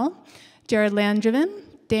O'Donnell, Jared Langevin,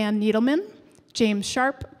 Dan Needleman, James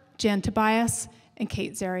Sharp, Jan Tobias, and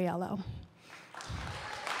Kate Zariello.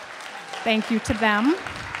 Thank you to them.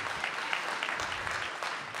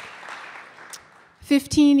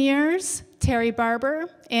 15 years, Terry Barber,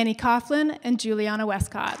 Annie Coughlin, and Juliana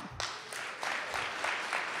Westcott.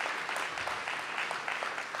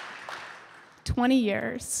 20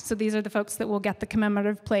 years. So these are the folks that will get the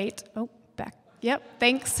commemorative plate. Oh, back. Yep,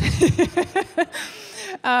 thanks.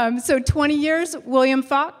 So 20 years, William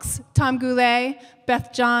Fox, Tom Goulet,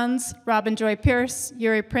 Beth Johns, Robin Joy Pierce,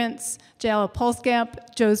 Yuri Prince, J.L.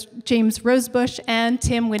 Polskamp, James Rosebush, and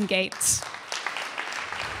Tim Wingate.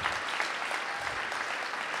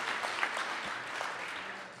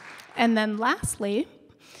 And then lastly,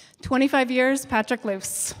 25 years, Patrick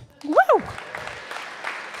Luce. Woo!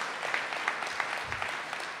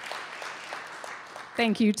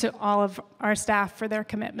 Thank you to all of our staff for their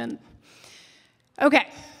commitment. Okay,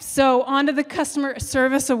 so on to the Customer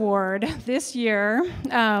Service Award. This year,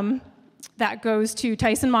 that goes to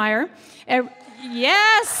Tyson Meyer.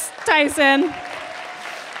 Yes, Tyson.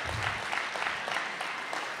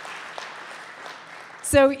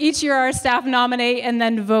 So each year our staff nominate and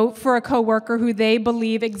then vote for a coworker who they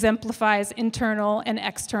believe exemplifies internal and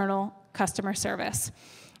external customer service.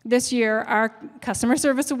 This year, our Customer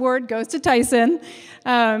Service Award goes to Tyson.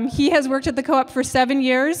 He has worked at the co-op for 7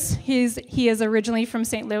 years. He is originally from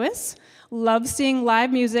St. Louis, loves seeing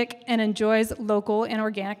live music, and enjoys local and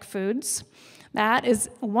organic foods. That is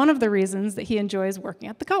one of the reasons that he enjoys working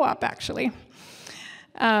at the co-op, actually.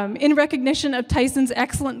 In recognition of Tyson's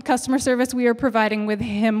excellent customer service, we are providing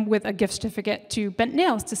him with a gift certificate to Bent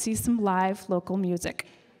Nails to see some live local music.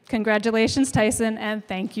 Congratulations, Tyson, and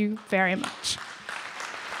thank you very much.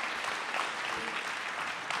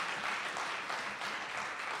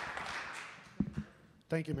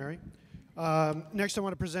 Thank you, Mary. Next, I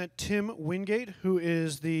want to present Tim Wingate, who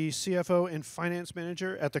is the CFO and Finance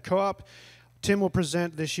Manager at the co-op. Tim will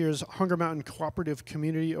present this year's Hunger Mountain Cooperative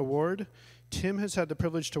Community Award. Tim has had the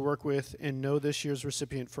privilege to work with and know this year's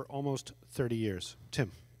recipient for almost 30 years.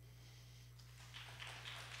 Tim.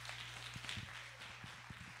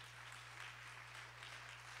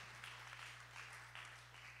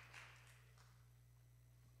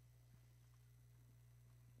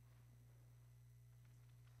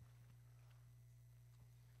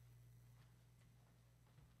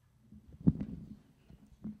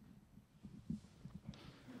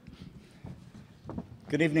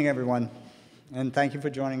 Good evening, everyone, and thank you for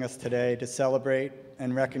joining us today to celebrate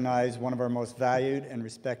and recognize one of our most valued and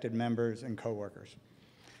respected members and coworkers,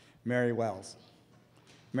 Mary Wells.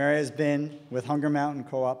 Mary has been with Hunger Mountain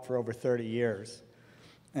Co-op for over 30 years,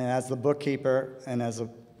 and as the bookkeeper and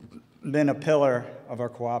been a pillar of our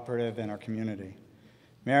cooperative and our community.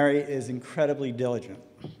 Mary is incredibly diligent.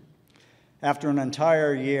 After an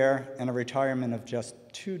entire year and a retirement of just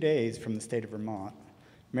 2 days from the state of Vermont,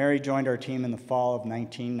 Mary joined our team in the fall of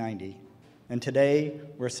 1990, and today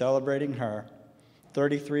we're celebrating her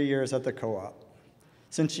 33 years at the co-op.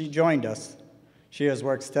 Since she joined us, she has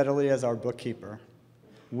worked steadily as our bookkeeper,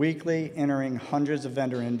 weekly entering hundreds of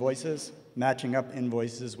vendor invoices, matching up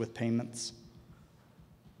invoices with payments,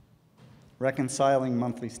 reconciling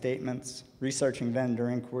monthly statements, researching vendor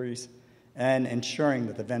inquiries, and ensuring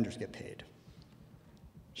that the vendors get paid.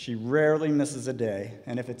 She rarely misses a day,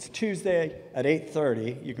 and if it's Tuesday at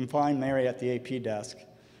 8:30, you can find Mary at the AP desk,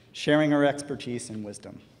 sharing her expertise and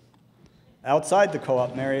wisdom. Outside the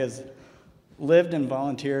co-op, Mary has lived and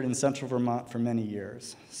volunteered in Central Vermont for many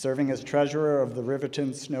years, serving as treasurer of the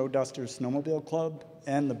Riverton Snow Dusters Snowmobile Club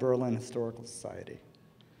and the Berlin Historical Society.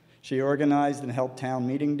 She organized and helped town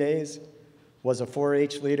meeting days, was a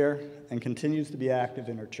 4-H leader, and continues to be active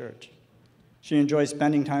in her church. She enjoys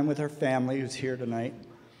spending time with her family, who's here tonight,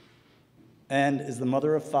 and is the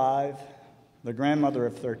mother of 5, the grandmother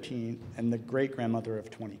of 13, and the great-grandmother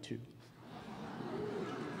of 22.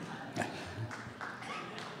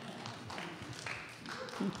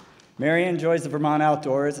 Mary enjoys the Vermont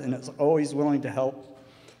outdoors and is always willing to help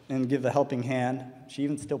and give a helping hand. She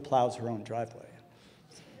even still plows her own driveway.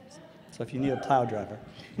 So if you need a plow driver.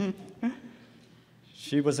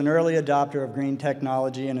 She was an early adopter of green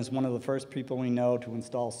technology and is one of the first people we know to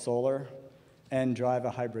install solar and drive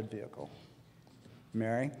a hybrid vehicle.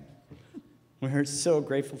 Mary, we're so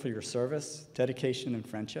grateful for your service, dedication, and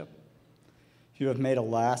friendship. You have made a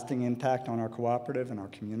lasting impact on our cooperative and our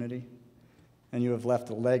community, and you have left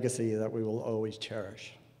a legacy that we will always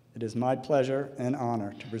cherish. It is my pleasure and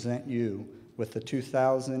honor to present you with the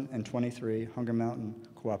 2023 Hunger Mountain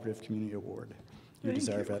Cooperative Community Award. You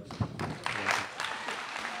deserve it.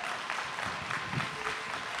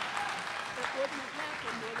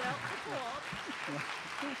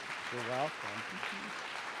 You're welcome.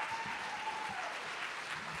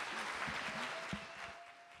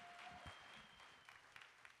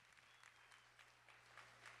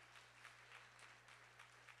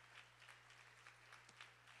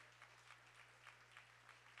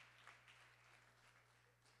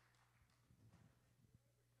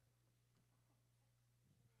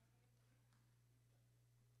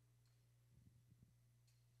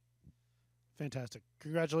 Fantastic.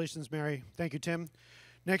 Congratulations, Mary. Thank you, Tim.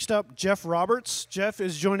 Next up, Jeff Roberts. Jeff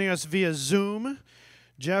is joining us via Zoom.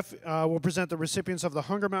 Jeff will present the recipients of the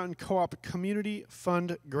Hunger Mountain Co-op Community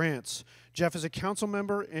Fund grants. Jeff is a council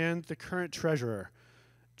member and the current treasurer.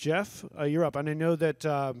 Jeff, you're up. And I know that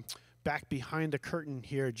back behind the curtain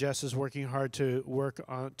here, Jess is working hard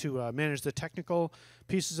to manage the technical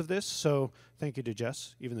pieces of this. So thank you to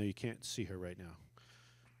Jess, even though you can't see her right now.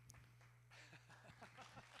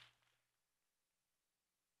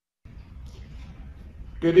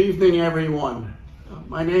 Good evening, everyone.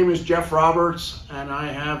 My name is Jeff Roberts, and I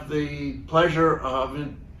have the pleasure of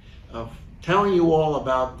telling you all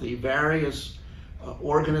about the various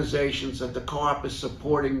organizations that the co-op is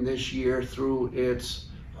supporting this year through its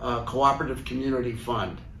Cooperative Community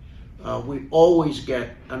Fund. We always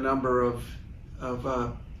get a number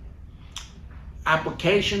of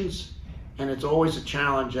applications, and it's always a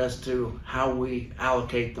challenge as to how we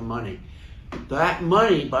allocate the money. That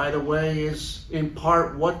money, by the way, is in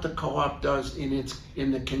part what the co-op does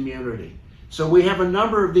in the community. So we have a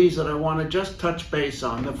number of these that I want to just touch base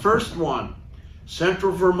on. The first one,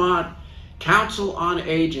 Central Vermont Council on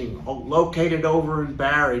Aging, located over in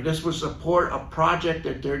Barre. This will support a project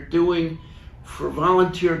that they're doing for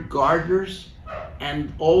volunteer gardeners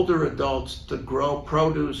and older adults to grow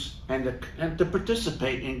produce and to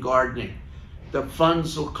participate in gardening. The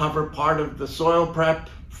funds will cover part of the soil prep,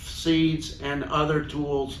 seeds, and other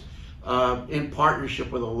tools in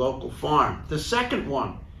partnership with a local farm. The second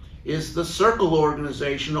one is the Circle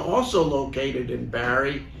organization, also located in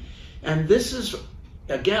Barre, and this is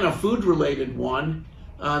again a food-related one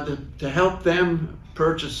to help them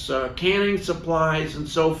purchase canning supplies and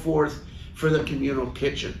so forth for the communal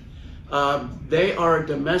kitchen. They are a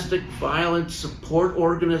domestic violence support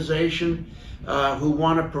organization who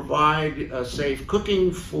want to provide safe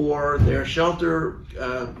cooking for their shelter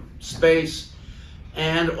space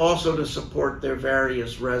and also to support their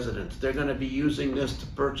various residents. They're going to be using this to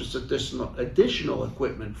purchase additional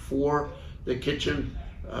equipment for the kitchen,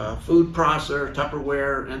 food processor,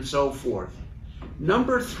 Tupperware, and so forth.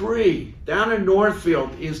 Number 3, down in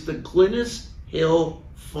Northfield, is the Glennis Hill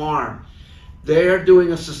Farm. They're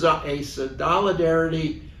doing a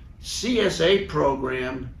Solidarity CSA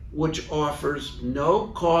program which offers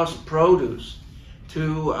no-cost produce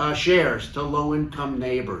to shares to low-income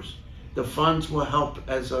neighbors. The funds will help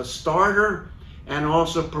as a starter and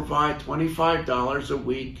also provide $25 a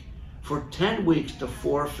week for 10 weeks to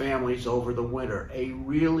 4 families over the winter. A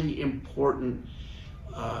really important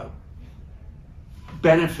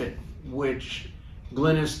benefit which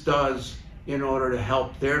Glennis does in order to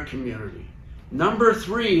help their community. Number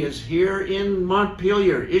 3 is here in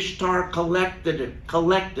Montpelier, Ishtar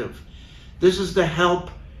Collective. This is to help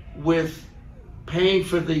with paying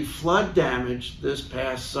for the flood damage this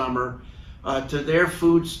past summer to their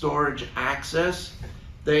food storage access.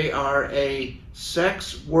 They are a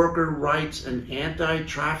sex worker rights and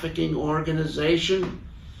anti-trafficking organization.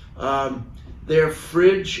 Their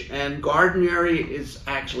fridge and garden area is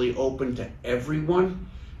actually open to everyone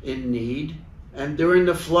in need. And during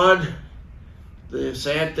the flood, the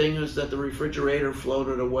sad thing is that the refrigerator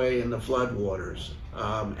floated away in the flood waters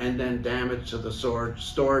and then damage to the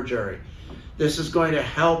storage area. This is going to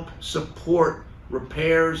help support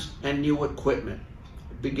repairs and new equipment,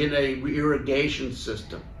 begin a irrigation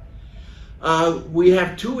system. We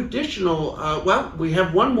have 2 additional, we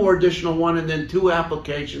have 1 more additional one and then 2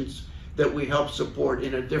 applications that we help support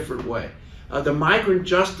in a different way. The Migrant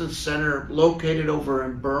Justice Center, located over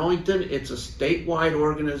in Burlington, it's a statewide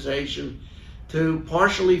organization to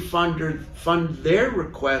partially fund their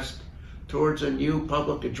request towards a new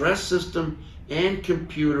public address system and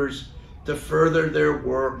computers to further their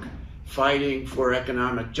work fighting for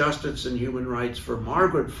economic justice and human rights for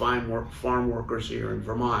migrant farm workers here in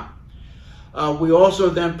Vermont. We also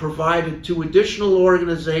then provided 2 additional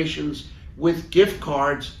organizations with gift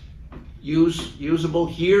cards usable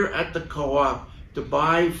here at the co-op to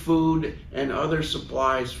buy food and other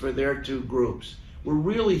supplies for their 2 groups. We're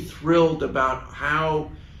really thrilled about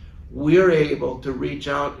how we're able to reach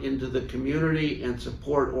out into the community and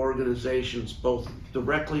support organizations, both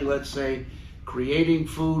directly, let's say, creating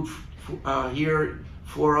food here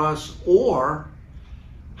for us, or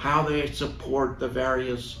how they support the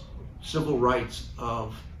various civil rights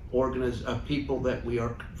of people that we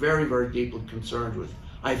are very, very deeply concerned with.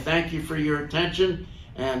 I thank you for your attention,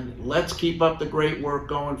 and let's keep up the great work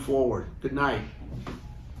going forward. Good night.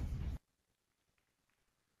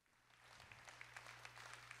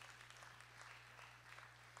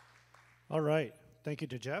 All right. Thank you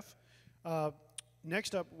to Jeff.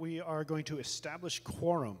 Next up, we are going to establish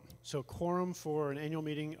quorum. So quorum for an annual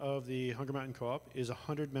meeting of the Hunger Mountain Co-op is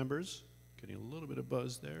 100 members. Getting a little bit of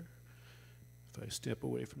buzz there. If I step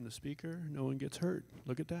away from the speaker, no one gets hurt.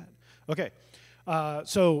 Look at that. Okay.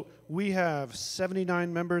 So we have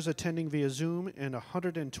 79 members attending via Zoom and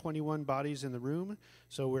 121 bodies in the room.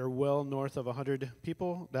 So we're well north of 100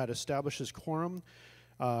 people. That establishes quorum.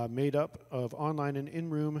 Made up of online and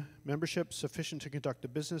in-room membership sufficient to conduct the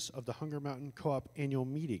business of the Hunger Mountain Co-op annual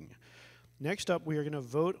meeting. Next up, we are going to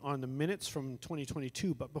vote on the minutes from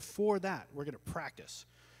 2022, but before that, we're going to practice.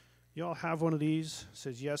 You all have one of these,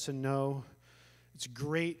 says yes and no. It's a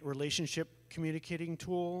great relationship communicating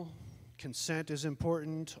tool. Consent is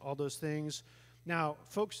important, all those things. Now,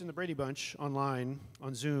 folks in the Brady Bunch online,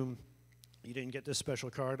 on Zoom, you didn't get this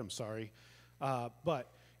special card, I'm sorry,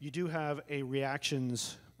 but you do have a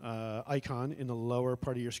reactions icon in the lower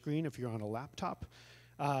part of your screen if you're on a laptop,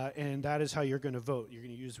 and that is how you're going to vote. You're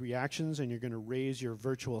going to use reactions, and you're going to raise your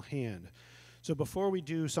virtual hand. So before we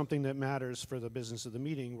do something that matters for the business of the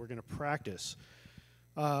meeting, we're going to practice.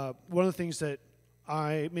 One of the things that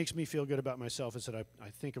makes me feel good about myself is that I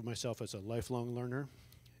think of myself as a lifelong learner,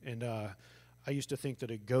 and I used to think that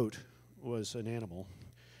a goat was an animal.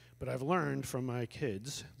 But I've learned from my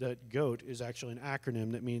kids that GOAT is actually an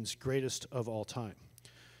acronym that means greatest of all time.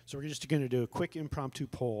 So we're just going to do a quick impromptu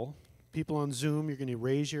poll. People on Zoom, you're going to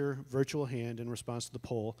raise your virtual hand in response to the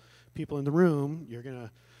poll. People in the room, you're going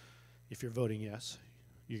to, if you're voting yes,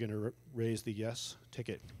 you're going to raise the yes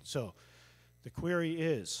ticket. So the query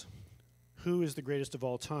is, who is the greatest of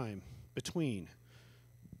all time between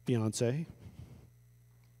Beyonce,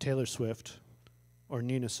 Taylor Swift, or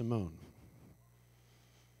Nina Simone?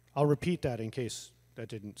 I'll repeat that in case that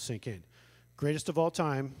didn't sink in. Greatest of all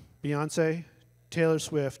time, Beyonce, Taylor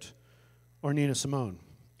Swift, or Nina Simone?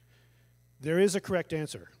 There is a correct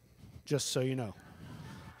answer, just so you know.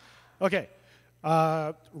 Okay,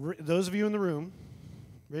 those of you in the room,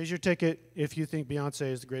 raise your ticket if you think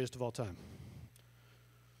Beyonce is the greatest of all time.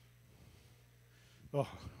 Oh,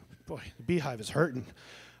 boy, the beehive is hurting.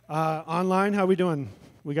 Online, how we doing?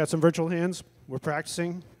 We got some virtual hands. We're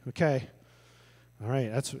practicing. Okay. All right.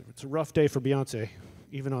 It's a rough day for Beyonce,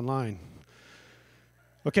 even online.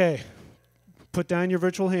 Okay. Put down your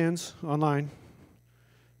virtual hands online.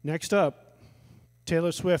 Next up,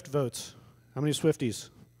 Taylor Swift votes. How many Swifties?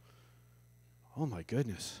 Oh my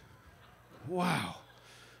goodness. Wow.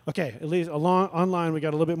 Okay, at least online we got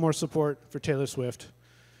a little bit more support for Taylor Swift.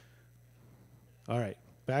 All right,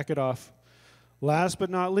 back it off. Last but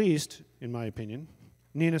not least, in my opinion,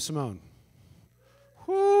 Nina Simone.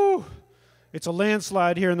 Whoo! It's a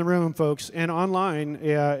landslide here in the room, folks, and online,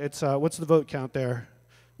 yeah, it's what's the vote count there?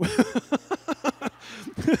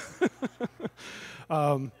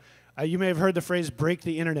 You may have heard the phrase break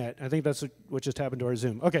the internet. I think that's what just happened to our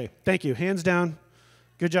Zoom. Okay, thank you. Hands down.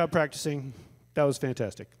 Good job practicing. That was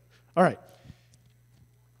fantastic. All right.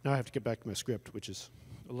 Now I have to get back to my script, which is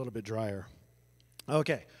a little bit drier.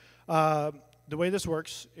 Okay. The way this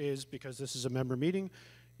works is, because this is a member meeting,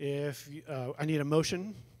 if I need a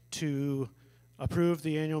motion to approve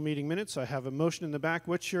the annual meeting minutes. I have a motion in the back.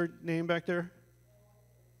 What's your name back there?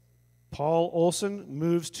 Paul Olson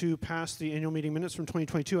moves to pass the annual meeting minutes from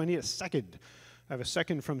 2022. I need a second. I have a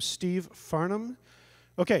second from Steve Farnham.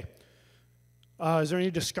 Okay. Is there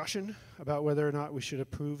any discussion about whether or not we should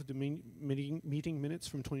approve the meeting minutes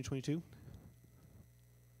from 2022?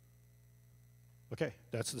 Okay,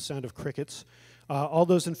 that's the sound of crickets. All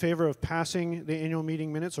those in favor of passing the annual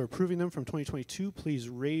meeting minutes or approving them from 2022, please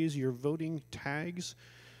raise your voting tags.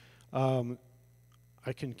 I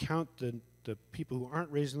can count the people who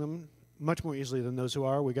aren't raising them much more easily than those who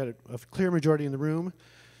are. We got a clear majority in the room,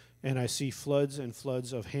 and I see floods and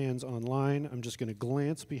floods of hands online. I'm just going to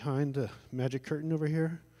glance behind the magic curtain over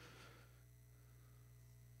here.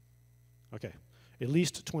 Okay, at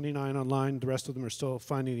least 29 online. The rest of them are still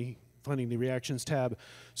finding the reactions tab.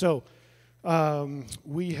 So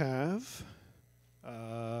we have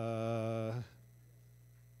a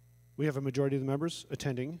majority of the members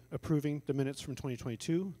attending, approving the minutes from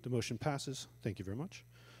 2022. The motion passes. Thank you very much.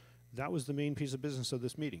 That was the main piece of business of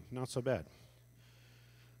this meeting. Not so bad.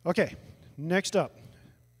 Okay, next up.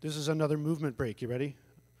 This is another movement break. You ready?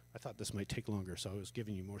 I thought this might take longer, so I was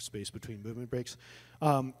giving you more space between movement breaks.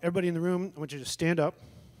 Everybody in the room, I want you to stand up.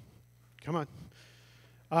 Come on.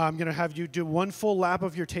 I'm going to have you do one full lap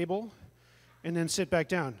of your table and then sit back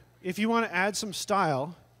down. If you want to add some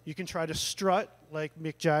style, you can try to strut like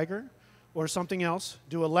Mick Jagger or something else.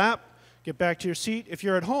 Do a lap, get back to your seat. If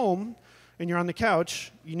you're at home and you're on the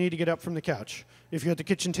couch, you need to get up from the couch. If you're at the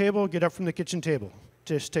kitchen table, get up from the kitchen table.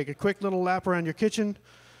 Just take a quick little lap around your kitchen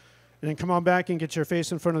and then come on back and get your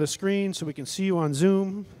face in front of the screen so we can see you on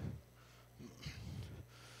Zoom.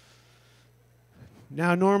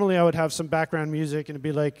 Now, normally I would have some background music and it'd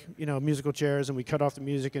be like, musical chairs, and we cut off the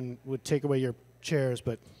music and would take away your chairs,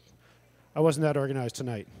 but I wasn't that organized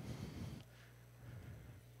tonight.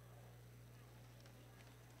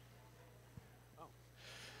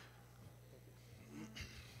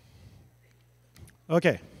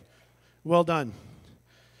 Okay, well done.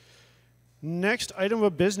 Next item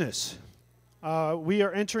of business. We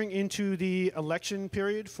are entering into the election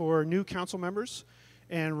period for new council members,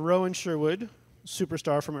 and Rowan Sherwood,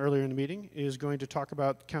 superstar from earlier in the meeting, is going to talk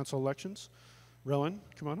about council elections. Rowan,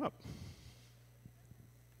 come on up.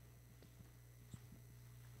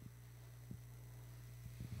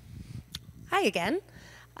 Hi again.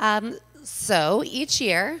 So each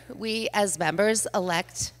year, we as members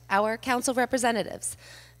elect our council representatives.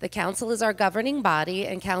 The council is our governing body,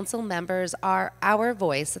 and council members are our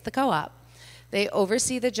voice at the co-op. They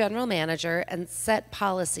oversee the general manager and set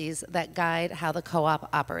policies that guide how the co-op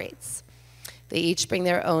operates. They each bring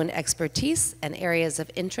their own expertise and areas of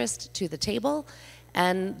interest to the table,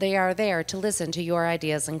 and they are there to listen to your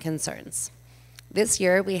ideas and concerns. This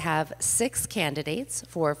year, we have 6 candidates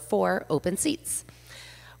for 4 open seats.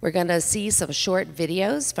 We're going to see some short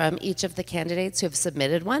videos from each of the candidates who have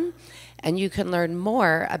submitted one, and you can learn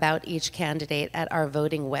more about each candidate at our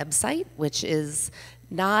voting website, which is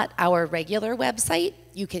not our regular website.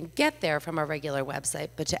 You can get there from our regular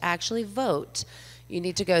website, but to actually vote, you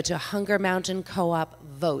need to go to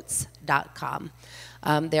hungermountaincoopvotes.com.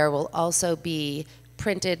 There will also be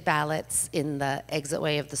printed ballots in the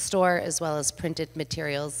exitway of the store, as well as printed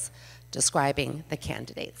materials describing the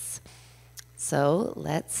candidates. So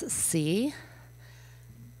let's see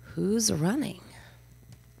who's running.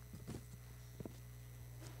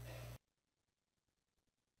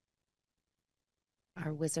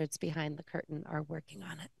 Our wizards behind the curtain are working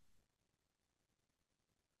on it.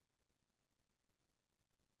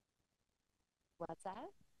 What's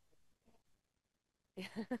that?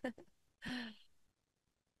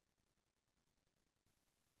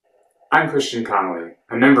 I'm Christian Connolly,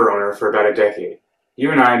 a member owner for about a decade.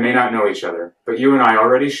 You and I may not know each other, but you and I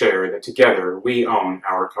already share that together we own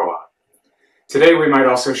our co-op. Today we might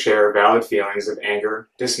also share valid feelings of anger,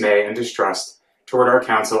 dismay, and distrust toward our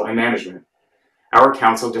council and management. Our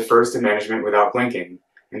council defers to management without blinking,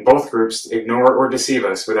 and both groups ignore or deceive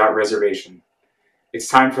us without reservation. It's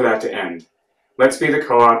time for that to end. Let's be the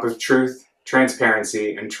co-op of truth,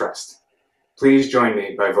 transparency, and trust. Please join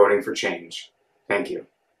me by voting for change. Thank you.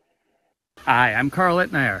 Hi, I'm Carl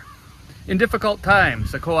Ettmeyer. In difficult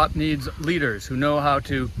times, the co-op needs leaders who know how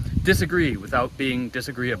to disagree without being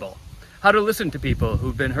disagreeable, how to listen to people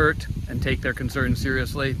who've been hurt and take their concerns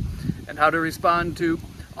seriously, and how to respond to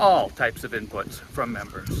all types of inputs from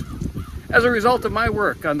members. As a result of my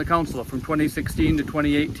work on the council from 2016 to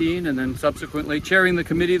 2018, and then subsequently chairing the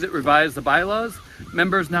committee that revised the bylaws,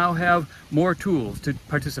 members now have more tools to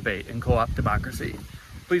participate in co-op democracy.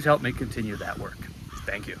 Please help me continue that work.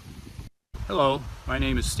 Thank you. Hello, my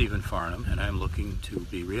name is Stephen Farnham, and I'm looking to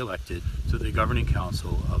be re-elected to the Governing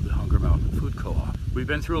Council of the Hunger Mountain Food Co-op. We've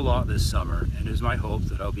been through a lot this summer, and it is my hope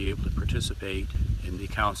that I'll be able to participate in the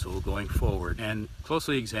council going forward and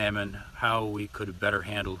closely examine how we could have better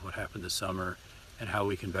handled what happened this summer and how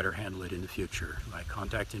we can better handle it in the future. My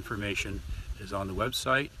contact information is on the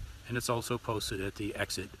website, and it's also posted at the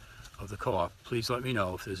exit of the co-op. Please let me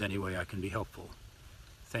know if there's any way I can be helpful.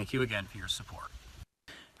 Thank you again for your support.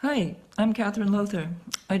 Hi, I'm Catherine Lothar.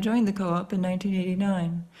 I joined the co-op in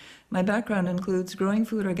 1989. My background includes growing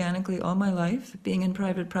food organically all my life, being in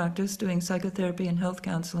private practice, doing psychotherapy and health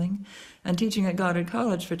counseling, and teaching at Goddard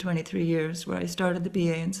College for 23 years, where I started the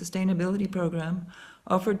BA in Sustainability program,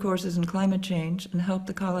 offered courses in climate change, and helped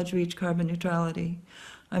the college reach carbon neutrality.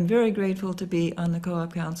 I'm very grateful to be on the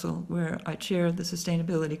Co-op Council, where I chair the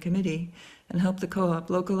Sustainability Committee, and help the co-op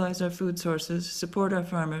localize our food sources, support our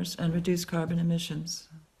farmers, and reduce carbon emissions.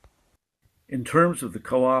 In terms of the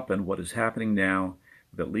co-op and what is happening now,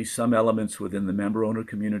 with at least some elements within the member-owner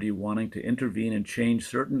community wanting to intervene and change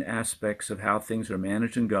certain aspects of how things are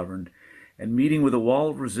managed and governed, and meeting with a wall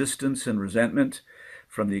of resistance and resentment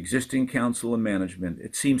from the existing council and management,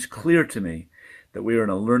 it seems clear to me that we are in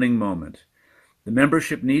a learning moment. The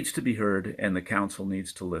membership needs to be heard, and the council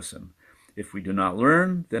needs to listen. If we do not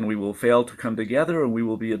learn, then we will fail to come together, and we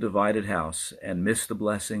will be a divided house and miss the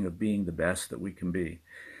blessing of being the best that we can be.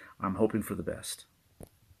 I'm hoping for the best.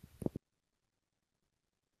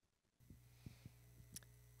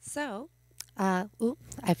 So, I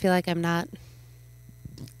feel like I'm not.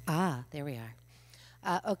 There we are.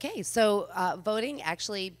 Okay, so voting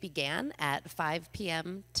actually began at 5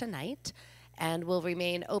 p.m. tonight and will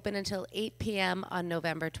remain open until 8 p.m. on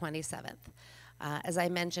November 27th. As I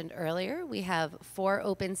mentioned earlier, we have 4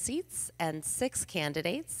 open seats and 6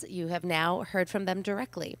 candidates. You have now heard from them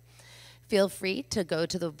directly. Feel free to go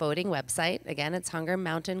to the voting website. Again, it's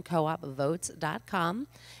hungermountaincoopvotes.com,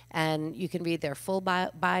 and you can read their full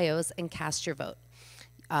bios and cast your vote.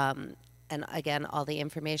 And again, all the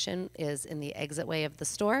information is in the exitway of the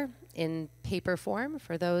store in paper form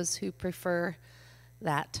for those who prefer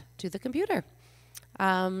that to the computer.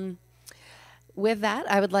 With that,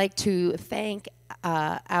 I would like to thank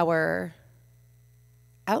our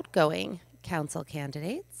outgoing council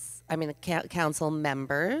candidates, council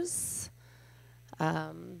members.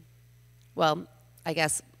 Well, I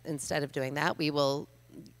guess instead of doing that, we will,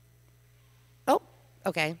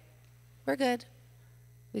 okay, we're good.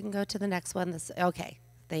 We can go to the next one. Okay,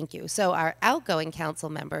 thank you. So our outgoing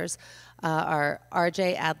council members are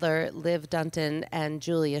RJ Adler, Liv Dunton, and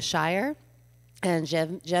Julia Shire. And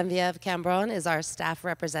Genevieve Cambron is our staff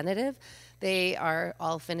representative. They are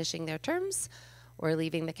all finishing their terms or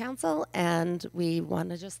leaving the council, and we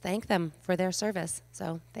want to just thank them for their service.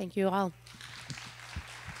 So thank you all.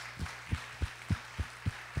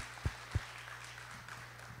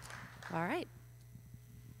 All right.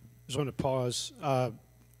 Just want to pause. I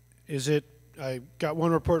got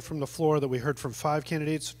one report from the floor that we heard from 5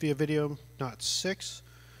 candidates via video, not 6.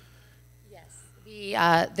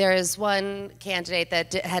 Yes. There is one candidate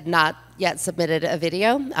that had not yet submitted a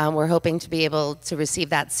video. We're hoping to be able to receive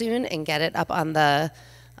that soon and get it up on the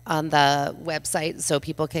website so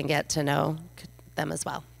people can get to know them as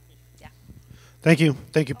well. Yeah. Thank you,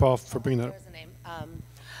 Paul, for bringing that up. There's a name.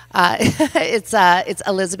 It's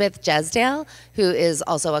Elizabeth Jesdale, who is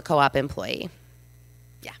also a co-op employee.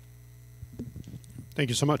 Yeah. Thank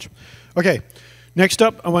you so much. Okay, next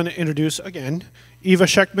up, I want to introduce again Eva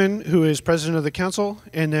Scheckman, who is president of the council,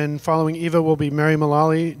 and then following Eva will be Mary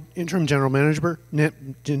Mullally, interim general manager.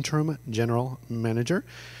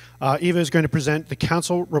 Eva is going to present the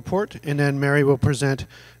council report, and then Mary will present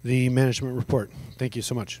the management report. Thank you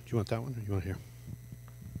so much. Do you want that one, or do you want here?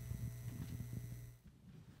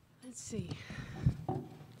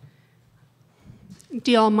 Do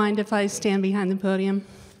y'all mind if I stand behind the podium?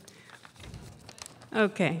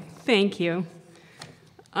 Okay, thank you.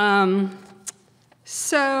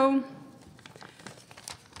 So,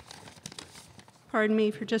 pardon me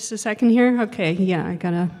for just a second here. Okay, yeah, I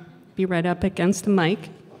gotta be right up against the mic.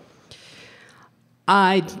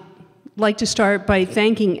 I'd like to start by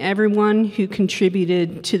thanking everyone who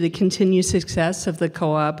contributed to the continued success of the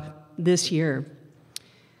co-op this year.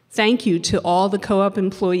 Thank you to all the co-op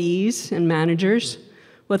employees and managers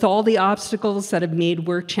with all the obstacles that have made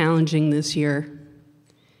work challenging this year.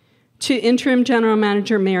 To Interim General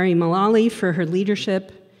Manager Mary Mullally for her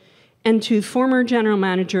leadership, and to former General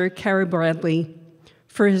Manager Kara Bradley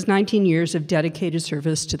for his 19 years of dedicated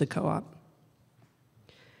service to the co-op.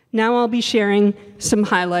 Now I'll be sharing some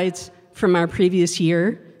highlights from our previous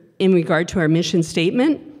year in regard to our mission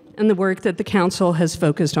statement and the work that the Council has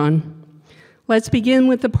focused on. Let's begin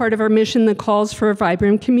with the part of our mission that calls for a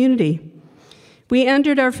vibrant community. We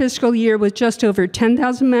entered our fiscal year with just over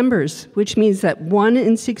 10,000 members, which means that 1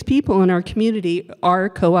 in 6 people in our community are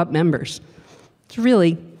co-op members. It's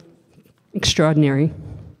really extraordinary.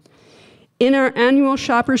 In our annual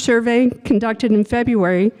shopper survey conducted in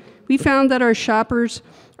February, we found that our shoppers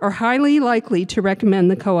are highly likely to recommend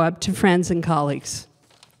the co-op to friends and colleagues.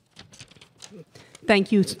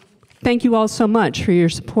 Thank you all so much for your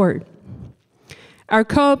support. Our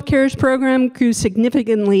Co-op Cares program grew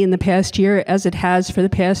significantly in the past year, as it has for the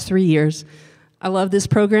past 3 years. I love this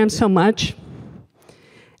program so much.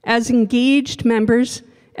 As engaged members,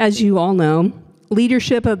 as you all know,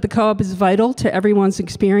 leadership of the co-op is vital to everyone's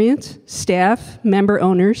experience: staff, member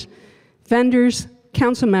owners, vendors,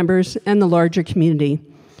 council members, and the larger community.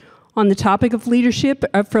 On the topic of leadership,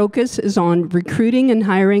 our focus is on recruiting and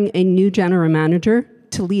hiring a new general manager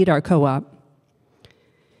to lead our co-op.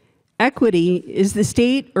 Equity is the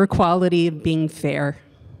state or quality of being fair.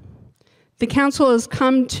 The Council has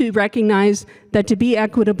come to recognize that to be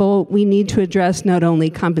equitable, we need to address not only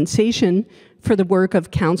compensation for the work of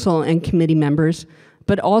Council and committee members,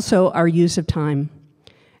 but also our use of time.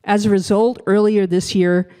 As a result, earlier this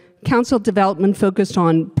year, Council development focused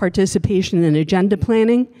on participation in agenda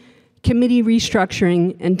planning, committee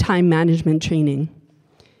restructuring, and time management training.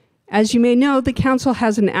 As you may know, the Council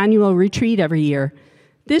has an annual retreat every year.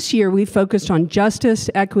 This year, we focused on justice,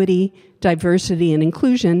 equity, diversity, and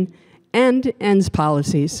inclusion, and ENDS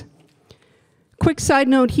policies. Quick side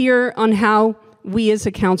note here on how we as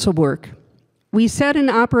a council work. We set and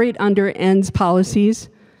operate under ENDS policies,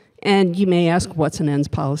 and you may ask, what's an ENDS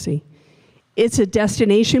policy? It's a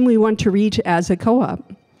destination we want to reach as a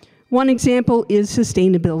co-op. One example is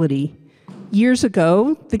sustainability. Years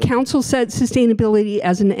ago, the council set sustainability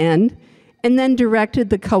as an end, and then directed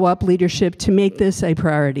the co-op leadership to make this a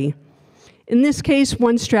priority. In this case,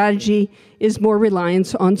 one strategy is more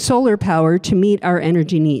reliance on solar power to meet our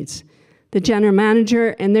energy needs. The general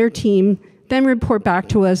manager and their team then report back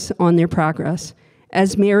to us on their progress.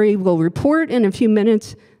 As Mary will report in a few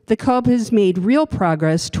minutes, the co-op has made real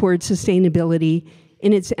progress towards sustainability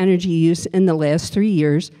in its energy use in the last 3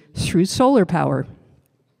 years through solar power.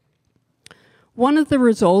 One of the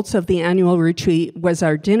results of the annual retreat was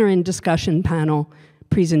our dinner and discussion panel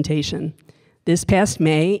presentation this past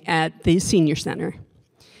May at the Senior Center.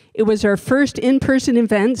 It was our first in-person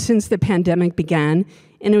event since the pandemic began,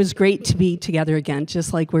 and it was great to be together again,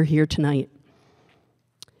 just like we're here tonight.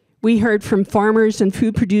 We heard from farmers and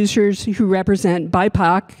food producers who represent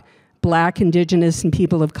BIPOC, Black, Indigenous, and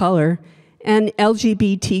people of color, and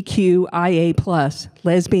LGBTQIA+,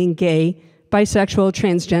 lesbian, gay, bisexual,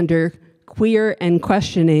 transgender, queer, and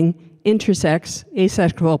questioning, intersex,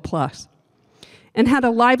 asexual plus, and had a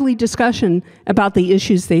lively discussion about the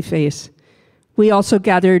issues they face. We also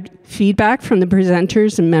gathered feedback from the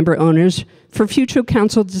presenters and member owners for future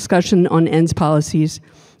council discussion on ENDS policies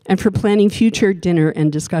and for planning future dinner and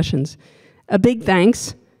discussions. A big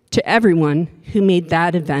thanks to everyone who made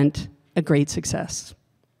that event a great success.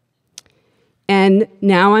 And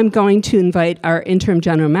now I'm going to invite our interim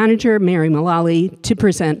general manager, Mary Mullally, to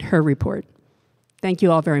present her report. Thank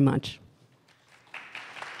you all very much.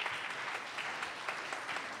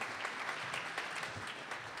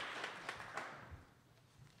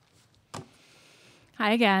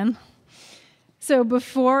 Hi again. So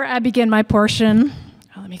before I begin my portion,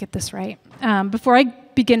 let me get this right. Before I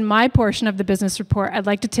begin my portion of the business report, I'd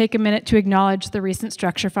like to take a minute to acknowledge the recent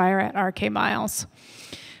structure fire at RK Miles.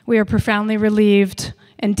 We are profoundly relieved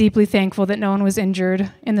and deeply thankful that no one was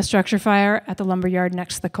injured in the structure fire at the lumberyard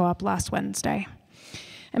next to the co-op last Wednesday.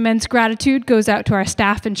 Immense gratitude goes out to our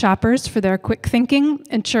staff and shoppers for their quick thinking,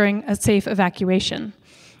 ensuring a safe evacuation.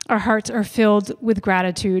 Our hearts are filled with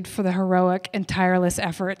gratitude for the heroic and tireless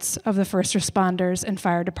efforts of the first responders and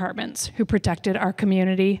fire departments who protected our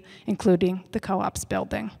community, including the co-op's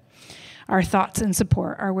building. Our thoughts and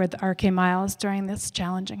support are with RK Miles during this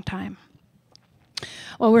challenging time.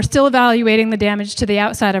 While we're still evaluating the damage to the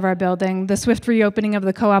outside of our building, the swift reopening of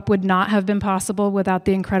the co-op would not have been possible without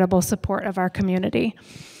the incredible support of our community.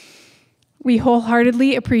 We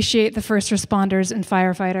wholeheartedly appreciate the first responders and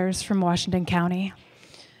firefighters from Washington County.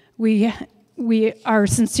 Our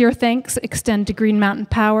sincere thanks extend to Green Mountain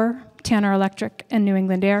Power, Tanner Electric, and New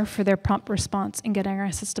England Air for their prompt response in getting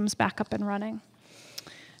our systems back up and running.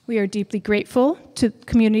 We are deeply grateful to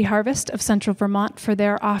Community Harvest of Central Vermont for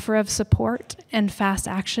their offer of support and fast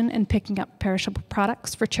action in picking up perishable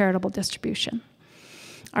products for charitable distribution.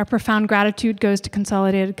 Our profound gratitude goes to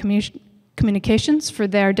Consolidated Communications for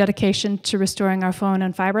their dedication to restoring our phone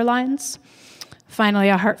and fiber lines. Finally,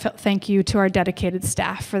 a heartfelt thank you to our dedicated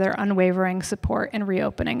staff for their unwavering support in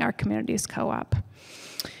reopening our community's co-op.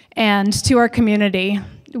 And to our community,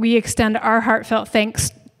 we extend our heartfelt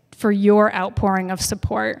thanks for your outpouring of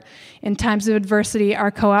support. In times of adversity,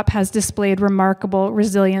 our co-op has displayed remarkable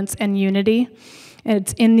resilience and unity. And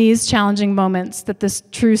it's in these challenging moments that this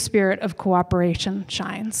true spirit of cooperation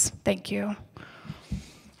shines. Thank you.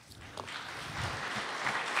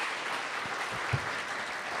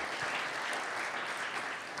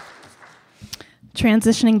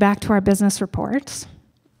 Transitioning back to our business reports.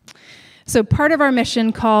 So part of our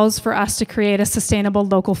mission calls for us to create a sustainable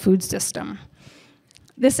local food system.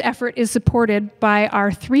 This effort is supported by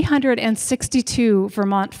our 362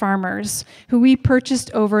 Vermont farmers, who we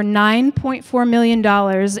purchased over $9.4 million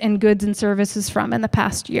in goods and services from in the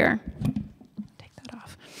past year. Take that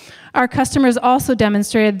off. Our customers also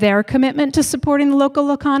demonstrated their commitment to supporting the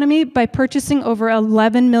local economy by purchasing over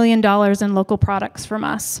 $11 million in local products from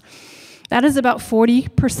us. That is about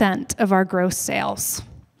 40% of our gross sales.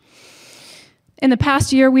 In the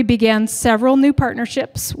past year, we began several new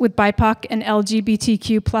partnerships with BIPOC and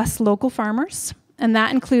LGBTQ plus local farmers, and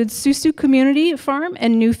that includes Susu Community Farm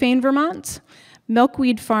in Newfane, Vermont,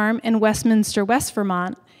 Milkweed Farm in Westminster, West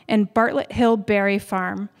Vermont, and Bartlett Hill Berry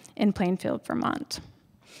Farm in Plainfield, Vermont.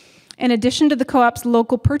 In addition to the co-op's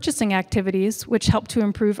local purchasing activities, which help to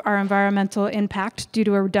improve our environmental impact due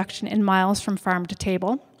to a reduction in miles from farm to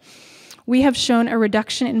table, we have shown a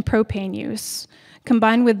reduction in propane use,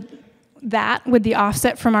 combined with that with the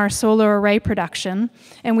offset from our solar array production,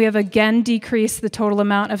 and we have again decreased the total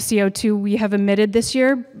amount of CO2 we have emitted this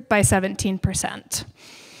year by 17%.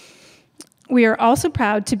 We are also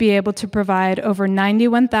proud to be able to provide over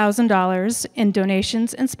 $91,000 in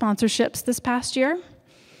donations and sponsorships this past year.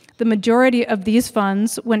 The majority of these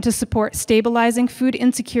funds went to support stabilizing food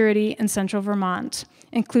insecurity in central Vermont,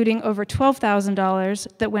 including over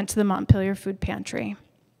 $12,000 that went to the Montpelier Food Pantry.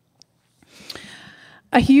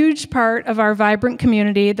 A huge part of our vibrant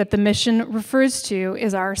community that the mission refers to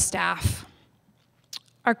is our staff,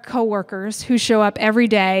 our coworkers who show up every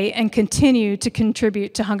day and continue to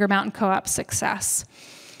contribute to Hunger Mountain Co-op's success.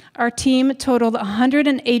 Our team totaled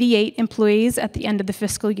 188 employees at the end of the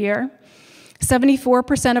fiscal year.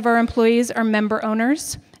 74% of our employees are member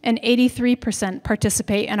owners, and 83%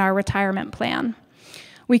 participate in our retirement plan.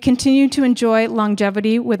 We continue to enjoy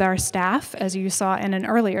longevity with our staff, as you saw in an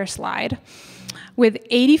earlier slide, with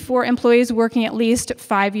 84 employees working at least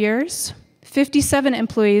 5 years, 57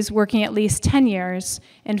 employees working at least 10 years,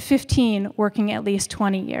 and 15 working at least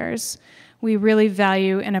 20 years. We really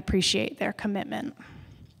value and appreciate their commitment.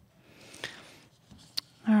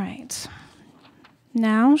 All right.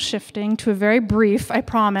 Now shifting to a very brief, I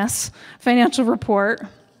promise, financial report.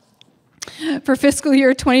 For fiscal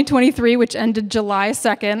year 2023, which ended July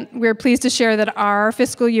 2nd, we're pleased to share that our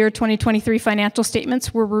fiscal year 2023 financial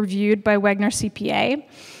statements were reviewed by Wegner CPA.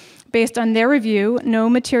 Based on their review, no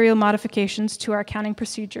material modifications to our accounting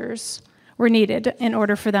procedures were needed in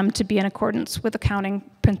order for them to be in accordance with accounting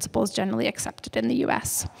principles generally accepted in the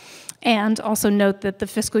U.S. And also note that the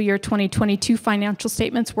fiscal year 2022 financial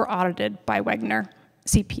statements were audited by Wegner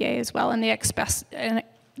CPA as well, and they expressed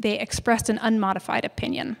an unmodified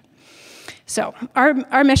opinion. So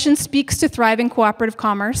our mission speaks to thriving cooperative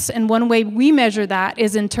commerce, and one way we measure that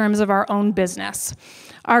is in terms of our own business.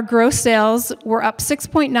 Our gross sales were up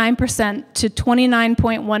 6.9% to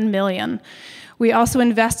 $29.1 million. We also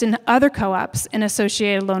invest in other co-ops and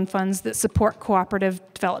associated loan funds that support cooperative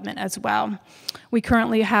development as well. We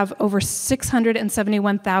currently have over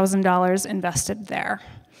 $671,000 invested there.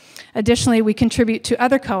 Additionally, we contribute to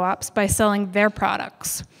other co-ops by selling their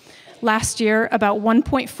products. Last year, about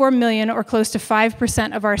 $1.4 million, or close to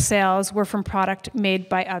 5% of our sales, were from product made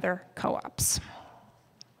by other co-ops.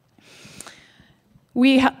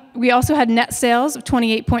 We also had net sales of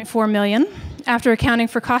 $28.4 million. After accounting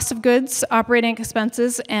for cost of goods, operating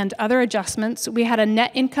expenses, and other adjustments, we had a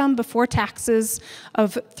net income before taxes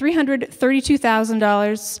of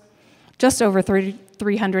 $332,000, just over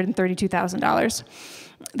 $332,000.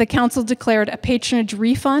 The council declared a patronage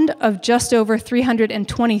refund of just over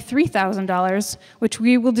 $323,000, which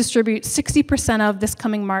we will distribute 60% of this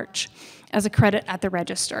coming March as a credit at the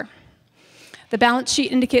register. The balance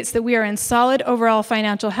sheet indicates that we are in solid overall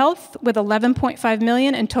financial health with $11.5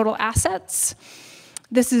 million in total assets.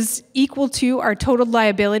 This is equal to our total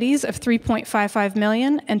liabilities of $3.55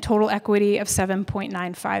 million and total equity of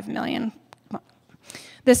 $7.95 million.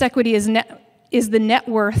 This equity is the net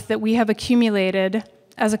worth that we have accumulated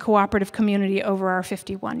as a cooperative community over our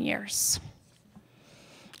 51 years.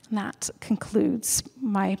 And that concludes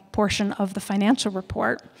my portion of the financial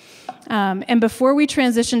report. And before we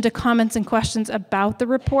transition to comments and questions about the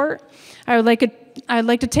report, I'd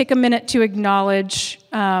like to take a minute to acknowledge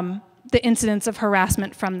the incidents of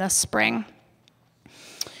harassment from this spring.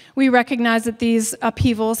 We recognize that these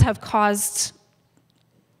upheavals have caused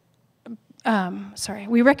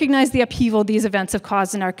we recognize the upheaval these events have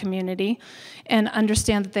caused in our community and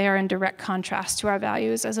understand that they are in direct contrast to our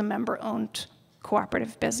values as a member-owned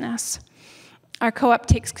cooperative business. Our co-op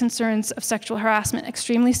takes concerns of sexual harassment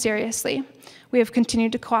extremely seriously. We have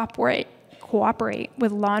continued to cooperate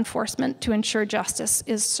with law enforcement to ensure justice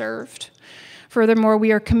is served. Furthermore,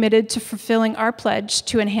 we are committed to fulfilling our pledge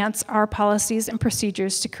to enhance our policies and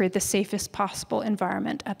procedures to create the safest possible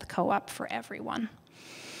environment at the co-op for everyone.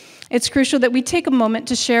 It's crucial that we take a moment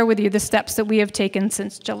to share with you the steps that we have taken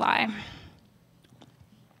since July.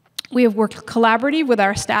 We have worked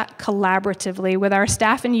collaboratively with our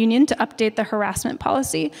staff and union to update the harassment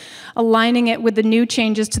policy, aligning it with the new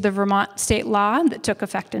changes to the Vermont state law that took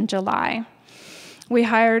effect in July. We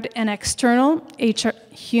hired an external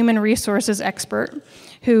human resources expert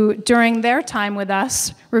who, during their time with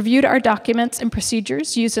us, reviewed our documents and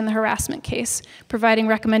procedures used in the harassment case, providing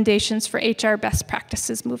recommendations for HR best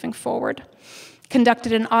practices moving forward,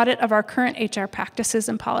 conducted an audit of our current HR practices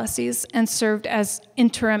and policies, and served as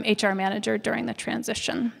interim HR manager during the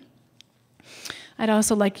transition. I'd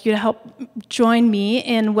also like you to help join me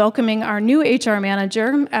in welcoming our new HR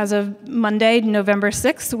manager. As of Monday, November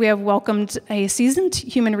 6th, we have welcomed a seasoned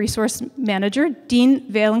human resource manager, Dean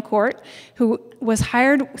Valencourt, who was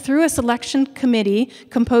hired through a selection committee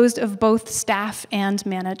composed of both staff and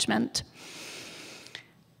management.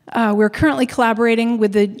 We're currently collaborating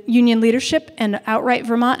with the union leadership and Outright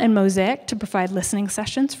Vermont and Mosaic to provide listening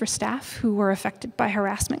sessions for staff who were affected by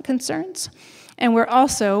harassment concerns. And we're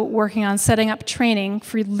also working on setting up training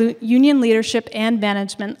for union leadership and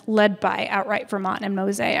management led by Outright Vermont and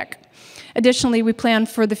Mosaic. Additionally, we plan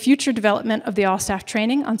for the future development of the all-staff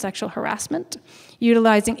training on sexual harassment,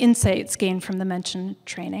 utilizing insights gained from the mentioned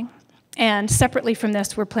training. And separately from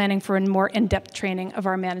this, we're planning for a more in-depth training of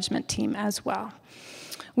our management team as well.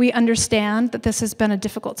 We understand that this has been a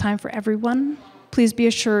difficult time for everyone. Please be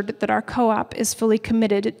assured that our co-op is fully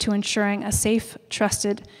committed to ensuring a safe,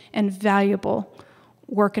 trusted, and valuable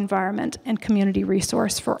work environment and community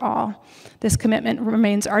resource for all. This commitment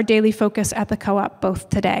remains our daily focus at the co-op both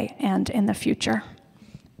today and in the future.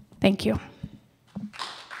 Thank you.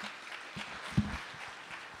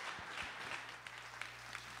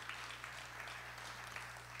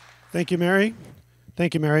 Thank you, Mary.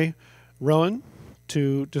 Thank you, Mary. Rowan,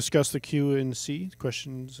 to discuss the Q&C,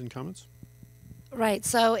 questions and comments. Right,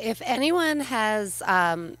 so if anyone has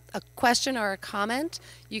a question or a comment,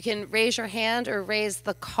 you can raise your hand or raise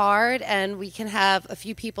the card, and we can have a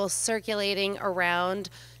few people circulating around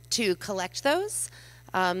to collect those.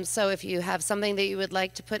 So if you have something that you would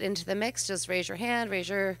like to put into the mix, just raise your hand,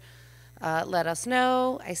 let us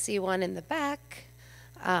know. I see one in the back,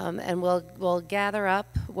 and we'll gather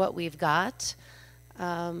up what we've got.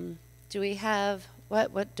 Do we have,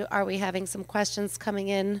 are we having some questions coming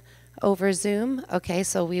in over Zoom? Okay,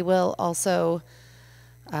 so we will also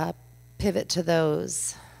pivot to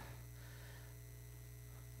those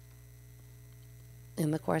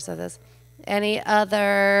in the course of this. Any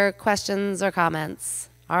other questions or comments?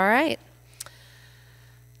 All right.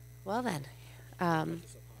 Well then,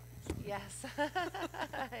 yes,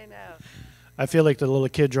 I know. I feel like the little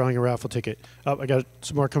kid drawing a raffle ticket. Oh, I got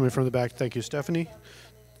some more coming from the back. Thank you, Stephanie.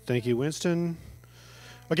 Thank you, Winston.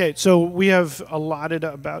 Okay, so we have allotted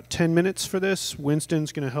about 10 minutes for this.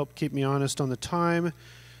 Winston's going to help keep me honest on the time.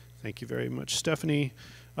 Thank you very much, Stephanie.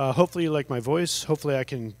 Hopefully you like my voice. Hopefully I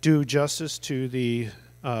can do justice to the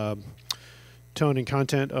tone and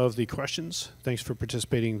content of the questions. Thanks for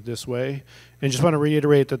participating this way. And just want to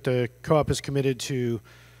reiterate that the co-op is committed to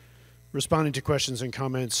responding to questions and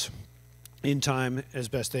comments in time as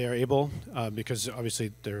best they are able, because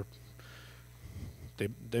obviously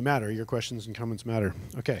they matter. Your questions and comments matter.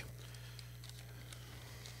 Okay.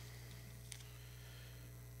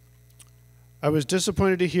 I was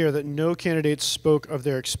disappointed to hear that no candidates spoke of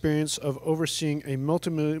their experience of overseeing a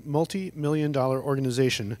multi-million-dollar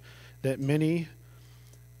organization that many,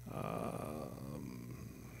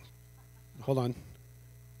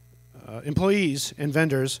 employees and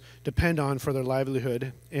vendors depend on for their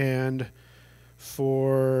livelihood and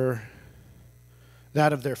for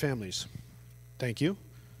that of their families. Thank you.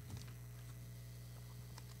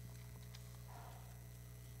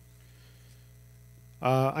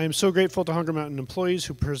 I am so grateful to Hunger Mountain employees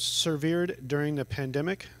who persevered during the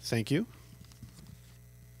pandemic. Thank you.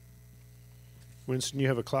 Winston, you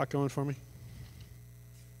have a clock going for me?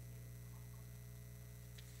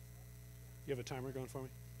 You have a timer going for me?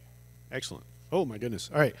 Excellent. Oh, my goodness.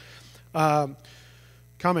 All right.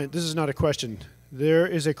 Comment. This is not a question. There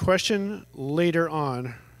is a question later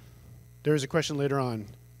on.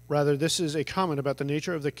 Rather, this is a comment about the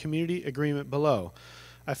nature of the community agreement below.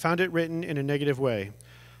 I found it written in a negative way.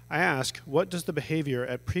 I ask, what does the behavior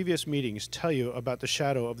at previous meetings tell you about the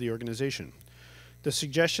shadow of the organization? The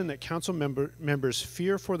suggestion that council members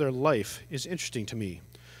fear for their life is interesting to me.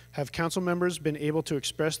 Have council members been able to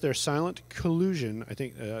express their silent collusion, I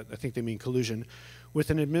think they mean collusion,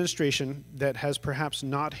 with an administration that has perhaps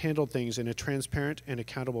not handled things in a transparent and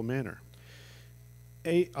accountable manner?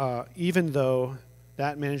 Even though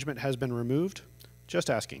that management has been removed? Just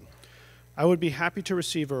asking. I would be happy to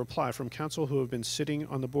receive a reply from council who have been sitting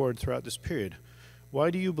on the board throughout this period. Why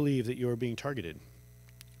do you believe that you are being targeted?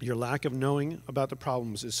 Your lack of knowing about the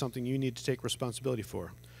problems is something you need to take responsibility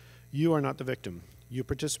for. You are not the victim. You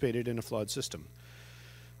participated in a flawed system.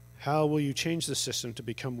 How will you change the system to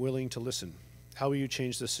become willing to listen? How will you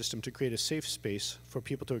change the system to create a safe space for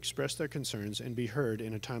people to express their concerns and be heard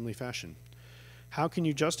in a timely fashion? How can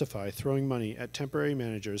you justify throwing money at temporary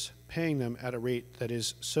managers, paying them at a rate that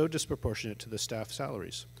is so disproportionate to the staff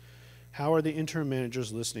salaries? How are the interim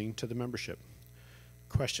managers listening to the membership?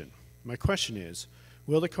 Question. My question is,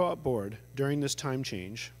 will the co-op board, during this time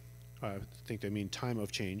change, I think they mean time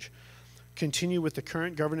of change, continue with the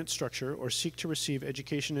current governance structure or seek to receive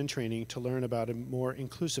education and training to learn about a more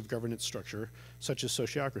inclusive governance structure, such as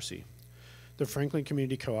sociocracy? The Franklin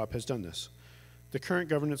Community Co-op has done this. The current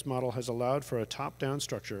governance model has allowed for a top-down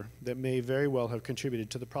structure that may very well have contributed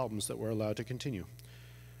to the problems that were allowed to continue.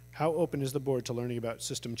 How open is the board to learning about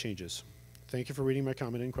system changes? Thank you for reading my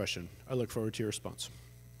comment and question. I look forward to your response.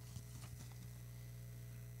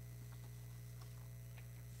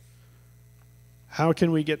 How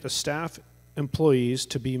can we get the staff employees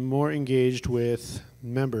to be more engaged with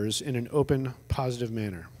members in an open, positive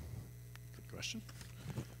manner? Good question.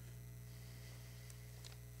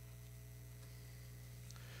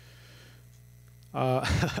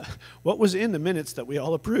 What was in the minutes that we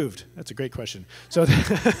all approved? That's a great question. So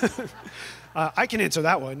I can answer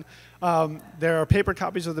that one. There are paper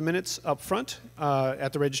copies of the minutes up front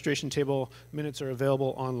at the registration table. Minutes are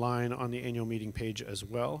available online on the annual meeting page as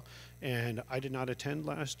well. And I did not attend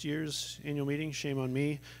last year's annual meeting, shame on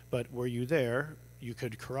me, but were you there, you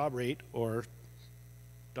could corroborate or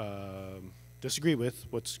disagree with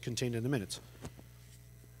what's contained in the minutes.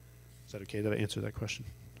 Is that okay that I answer that question?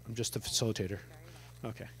 I'm just the facilitator.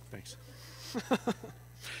 Okay, thanks.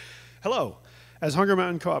 Hello. As Hunger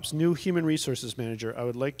Mountain Co-op's new Human Resources Manager, I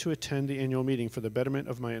would like to attend the annual meeting for the betterment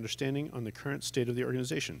of my understanding on the current state of the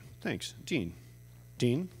organization. Thanks. Dean.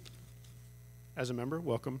 Dean, as a member,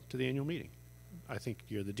 welcome to the annual meeting. I think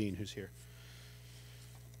you're the dean who's here.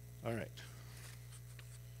 All right.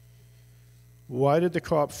 Why did the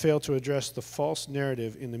co-op fail to address the false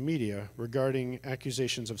narrative in the media regarding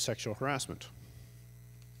accusations of sexual harassment?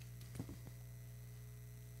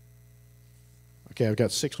 Okay, I've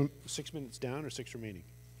got six minutes down or 6 remaining?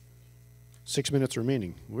 6 minutes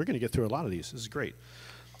remaining. We're going to get through a lot of these. This is great.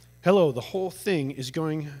 Hello, the whole thing is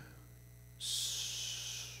going...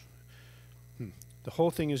 The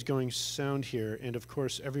whole thing is going sound here, and of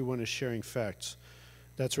course everyone is sharing facts.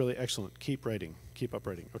 That's really excellent. Keep writing. Keep up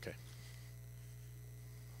writing. Okay.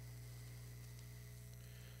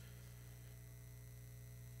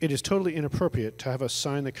 It is totally inappropriate to have us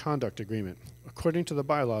sign the conduct agreement. According to the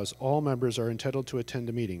bylaws, all members are entitled to attend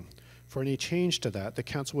the meeting. For any change to that, the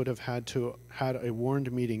council would have had a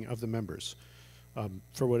warned meeting of the members.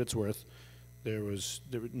 For what it's worth,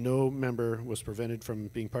 no member was prevented from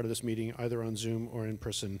being part of this meeting, either on Zoom or in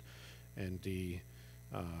person. And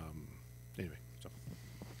anyway, so.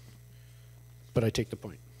 But I take the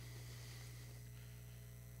point.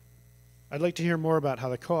 I'd like to hear more about how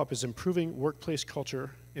the co-op is improving workplace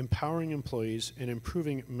culture, empowering employees, and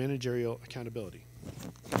improving managerial accountability.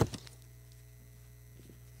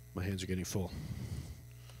 My hands are getting full.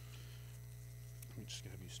 I'm just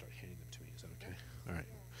going to have you start handing them to me. Is that okay? All right.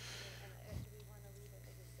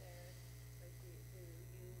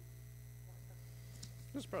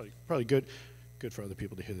 That's probably good for other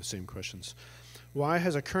people to hear the same questions. Why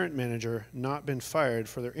has a current manager not been fired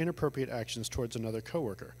for their inappropriate actions towards another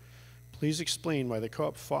coworker? Please explain why the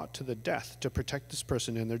co-op fought to the death to protect this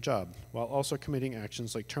person and their job, while also committing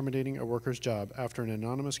actions like terminating a worker's job after an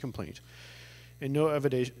anonymous complaint, and no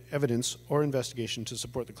evidence or investigation to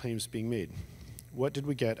support the claims being made. What did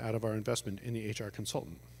we get out of our investment in the HR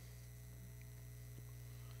consultant?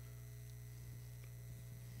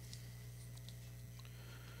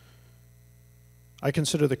 I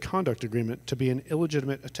consider the conduct agreement to be an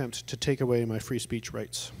illegitimate attempt to take away my free speech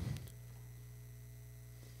rights.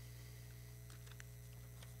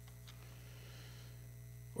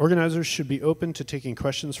 Organizers should be open to taking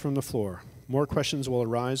questions from the floor. More questions will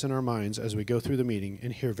arise in our minds as we go through the meeting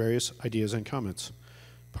and hear various ideas and comments.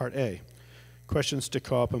 Part A, questions to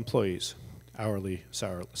co-op employees, hourly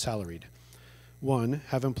salaried. 1,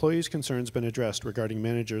 have employees' concerns been addressed regarding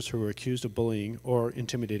managers who were accused of bullying or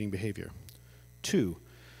intimidating behavior? 2,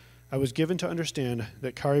 I was given to understand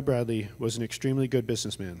that Kari Bradley was an extremely good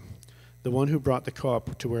businessman, the one who brought the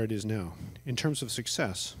co-op to where it is now. In terms of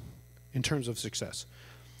success,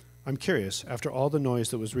 I'm curious, after all the noise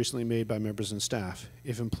that was recently made by members and staff,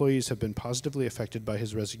 if employees have been positively affected by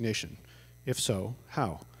his resignation. If so,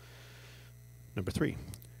 how? Number 3,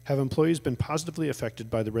 have employees been positively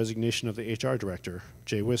affected by the resignation of the HR director,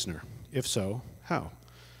 Jay Wisner? If so, how?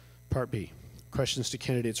 Part B, questions to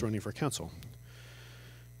candidates running for council.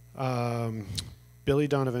 Billy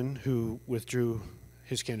Donovan, who withdrew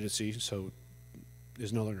his candidacy, so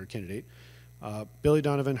is no longer a candidate. Billy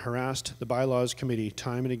Donovan harassed the bylaws committee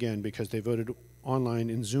time and again because they voted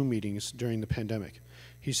online in Zoom meetings during the pandemic.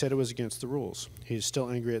 He said it was against the rules. He is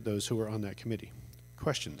still angry at those who were on that committee.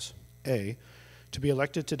 Questions. A, to be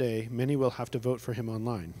elected today, many will have to vote for him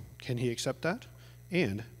online. Can he accept that?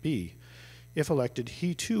 And B, if elected,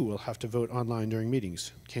 he too will have to vote online during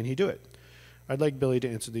meetings. Can he do it? I'd like Billy to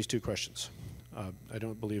answer these 2 questions. I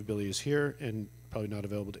don't believe Billy is here and probably not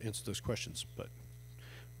available to answer those questions, but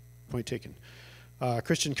point taken.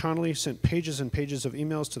 Christian Connolly sent pages and pages of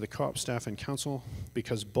emails to the co-op staff and council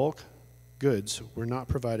because bulk goods were not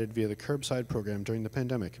provided via the curbside program during the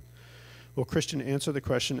pandemic. Will Christian answer the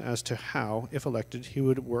question as to how, if elected, he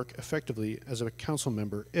would work effectively as a council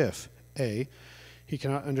member if, A, he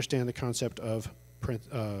cannot understand the concept of,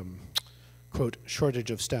 quote,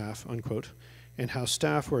 shortage of staff, unquote, and how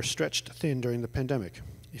staff were stretched thin during the pandemic.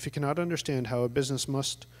 If he cannot understand how a business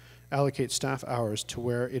must allocate staff hours to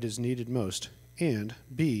where it is needed most, and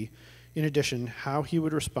B, in addition, how he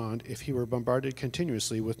would respond if he were bombarded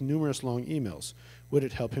continuously with numerous long emails. Would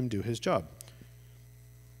it help him do his job?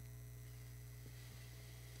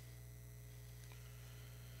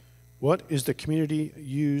 What is the community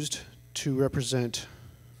used to represent?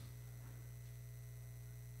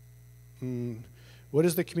 What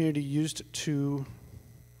is the community used to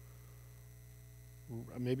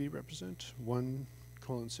maybe represent?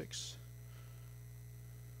 1:6.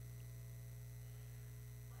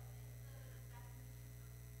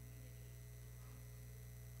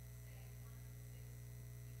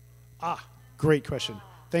 Great question.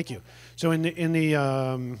 Thank you. So in the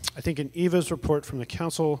I think in Eva's report from the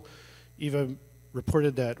council, Eva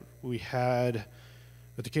reported that we had,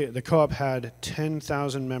 the co-op had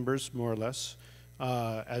 10,000 members, more or less,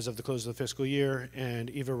 as of the close of the fiscal year, and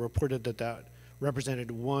Eva reported that that represented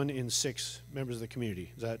 1 in 6 members of the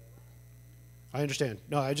community. Is that, I understand.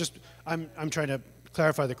 No, I'm trying to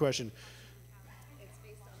clarify the question. It's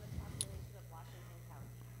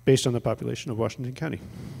Based on the population of Washington County.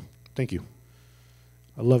 Thank you.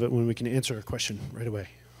 I love it when we can answer a question right away.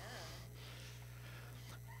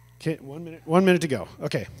 Okay, 1 minute to go.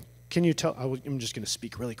 Okay, can you tell, I'm just going to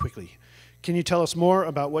speak really quickly. Can you tell us more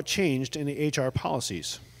about what changed in the HR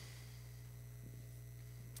policies?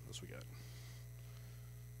 What else we got?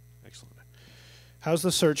 Excellent. How's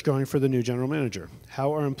the search going for the new general manager?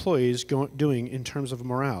 How are employees doing in terms of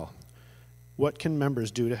morale? What can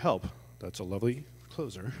members do to help? That's a lovely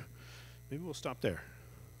closer. Maybe we'll stop there.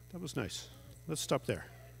 That was nice. Let's stop there.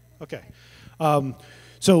 Okay.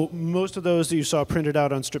 So most of those that you saw printed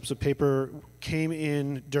out on strips of paper came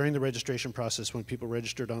in during the registration process when people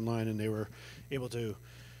registered online and they were able to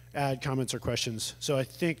add comments or questions. So I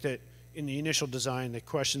think that in the initial design, the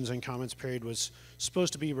questions and comments period was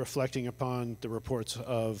supposed to be reflecting upon the reports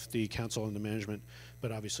of the council and the management,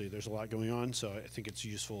 but obviously there's a lot going on, so I think it's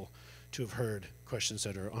useful to have heard questions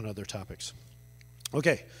that are on other topics.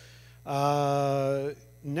 Okay,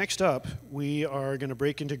 next up, we are going to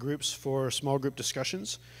break into groups for small group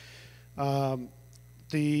discussions.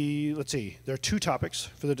 Let's see, there are two topics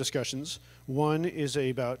for the discussions. One is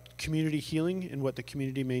about community healing and what the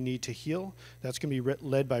community may need to heal. That's going to be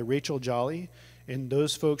led by Rachel Jolly, and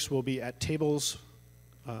those folks will be at tables.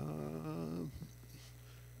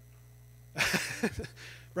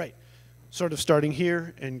 Right, sort of starting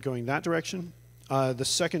here and going that direction. The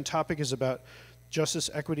second topic is about justice,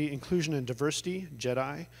 equity, inclusion, and diversity,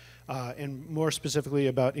 JEDI, and more specifically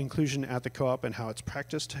about inclusion at the co-op and how it's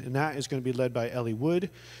practiced. And that is going to be led by Ellie Wood.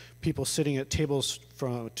 People sitting at tables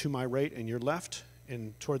to my right and your left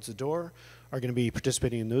and towards the door are going to be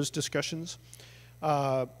participating in those discussions.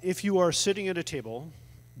 If you are sitting at a table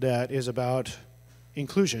that is about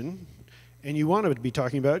inclusion and you want to be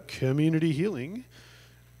talking about community healing,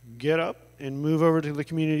 get up and move over to the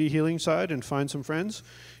community healing side and find some friends.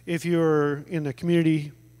 If you're in the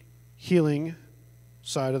community healing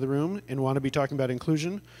side of the room and want to be talking about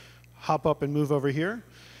inclusion, hop up and move over here.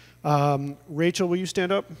 Rachel, will you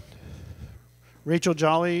stand up? Rachel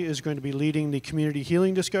Jolly is going to be leading the community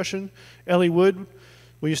healing discussion. Ellie Wood,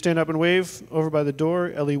 will you stand up and wave over by the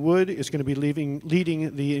door? Ellie Wood is going to be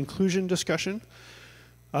leading the inclusion discussion.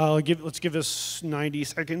 Let's give us 90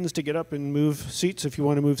 seconds to get up and move seats if you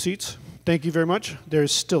want to move seats. Thank you very much.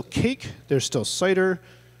 There's still cake. There's still cider.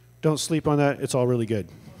 Don't sleep on that. It's all really good.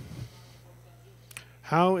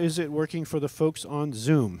 How is it working for the folks on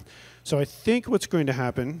Zoom? So I think what's going to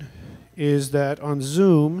happen is that on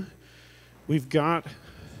Zoom,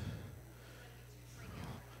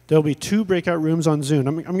 there'll be 2 breakout rooms on Zoom.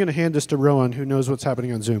 I'm going to hand this to Rowan, who knows what's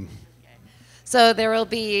happening on Zoom. So there will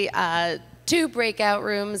be 2 breakout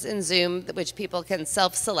rooms in Zoom, which people can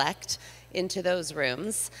self-select into those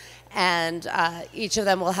rooms. And each of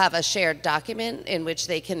them will have a shared document in which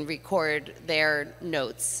they can record their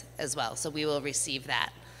notes as well. So we will receive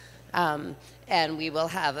that. And we will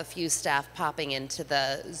have a few staff popping into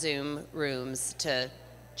the Zoom rooms to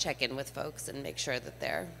check in with folks and make sure that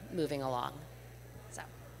they're moving along. So.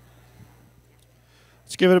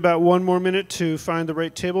 Let's give it about 1 more minute to find the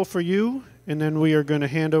right table for you, and then we are going to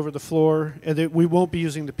hand over the floor. And we won't be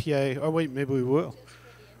using the PA. Oh, wait, maybe we will.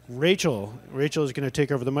 Rachel is going to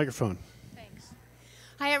take over the microphone. Thanks.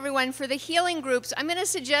 Hi, everyone. For the healing groups, I'm going to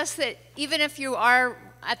suggest that even if you are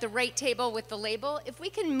at the right table with the label, if we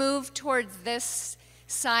can move towards this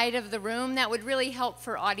side of the room, that would really help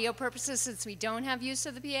for audio purposes since we don't have use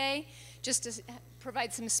of the PA, just to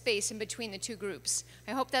provide some space in between the 2 groups.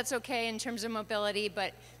 I hope that's okay in terms of mobility,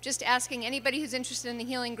 but just asking anybody who's interested in the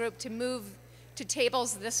healing group to move to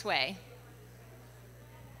tables this way.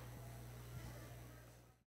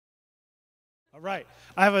 All right.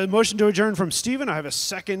 I have a motion to adjourn from Stephen. I have a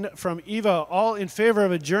second from Eva. All in favor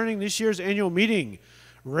of adjourning this year's annual meeting,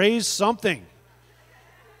 raise something.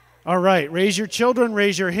 All right. Raise your children,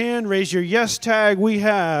 raise your hand, raise your yes tag. We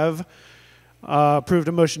have approved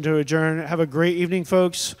a motion to adjourn. Have a great evening,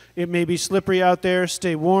 folks. It may be slippery out there.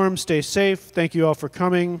 Stay warm, stay safe. Thank you all for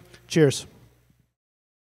coming. Cheers.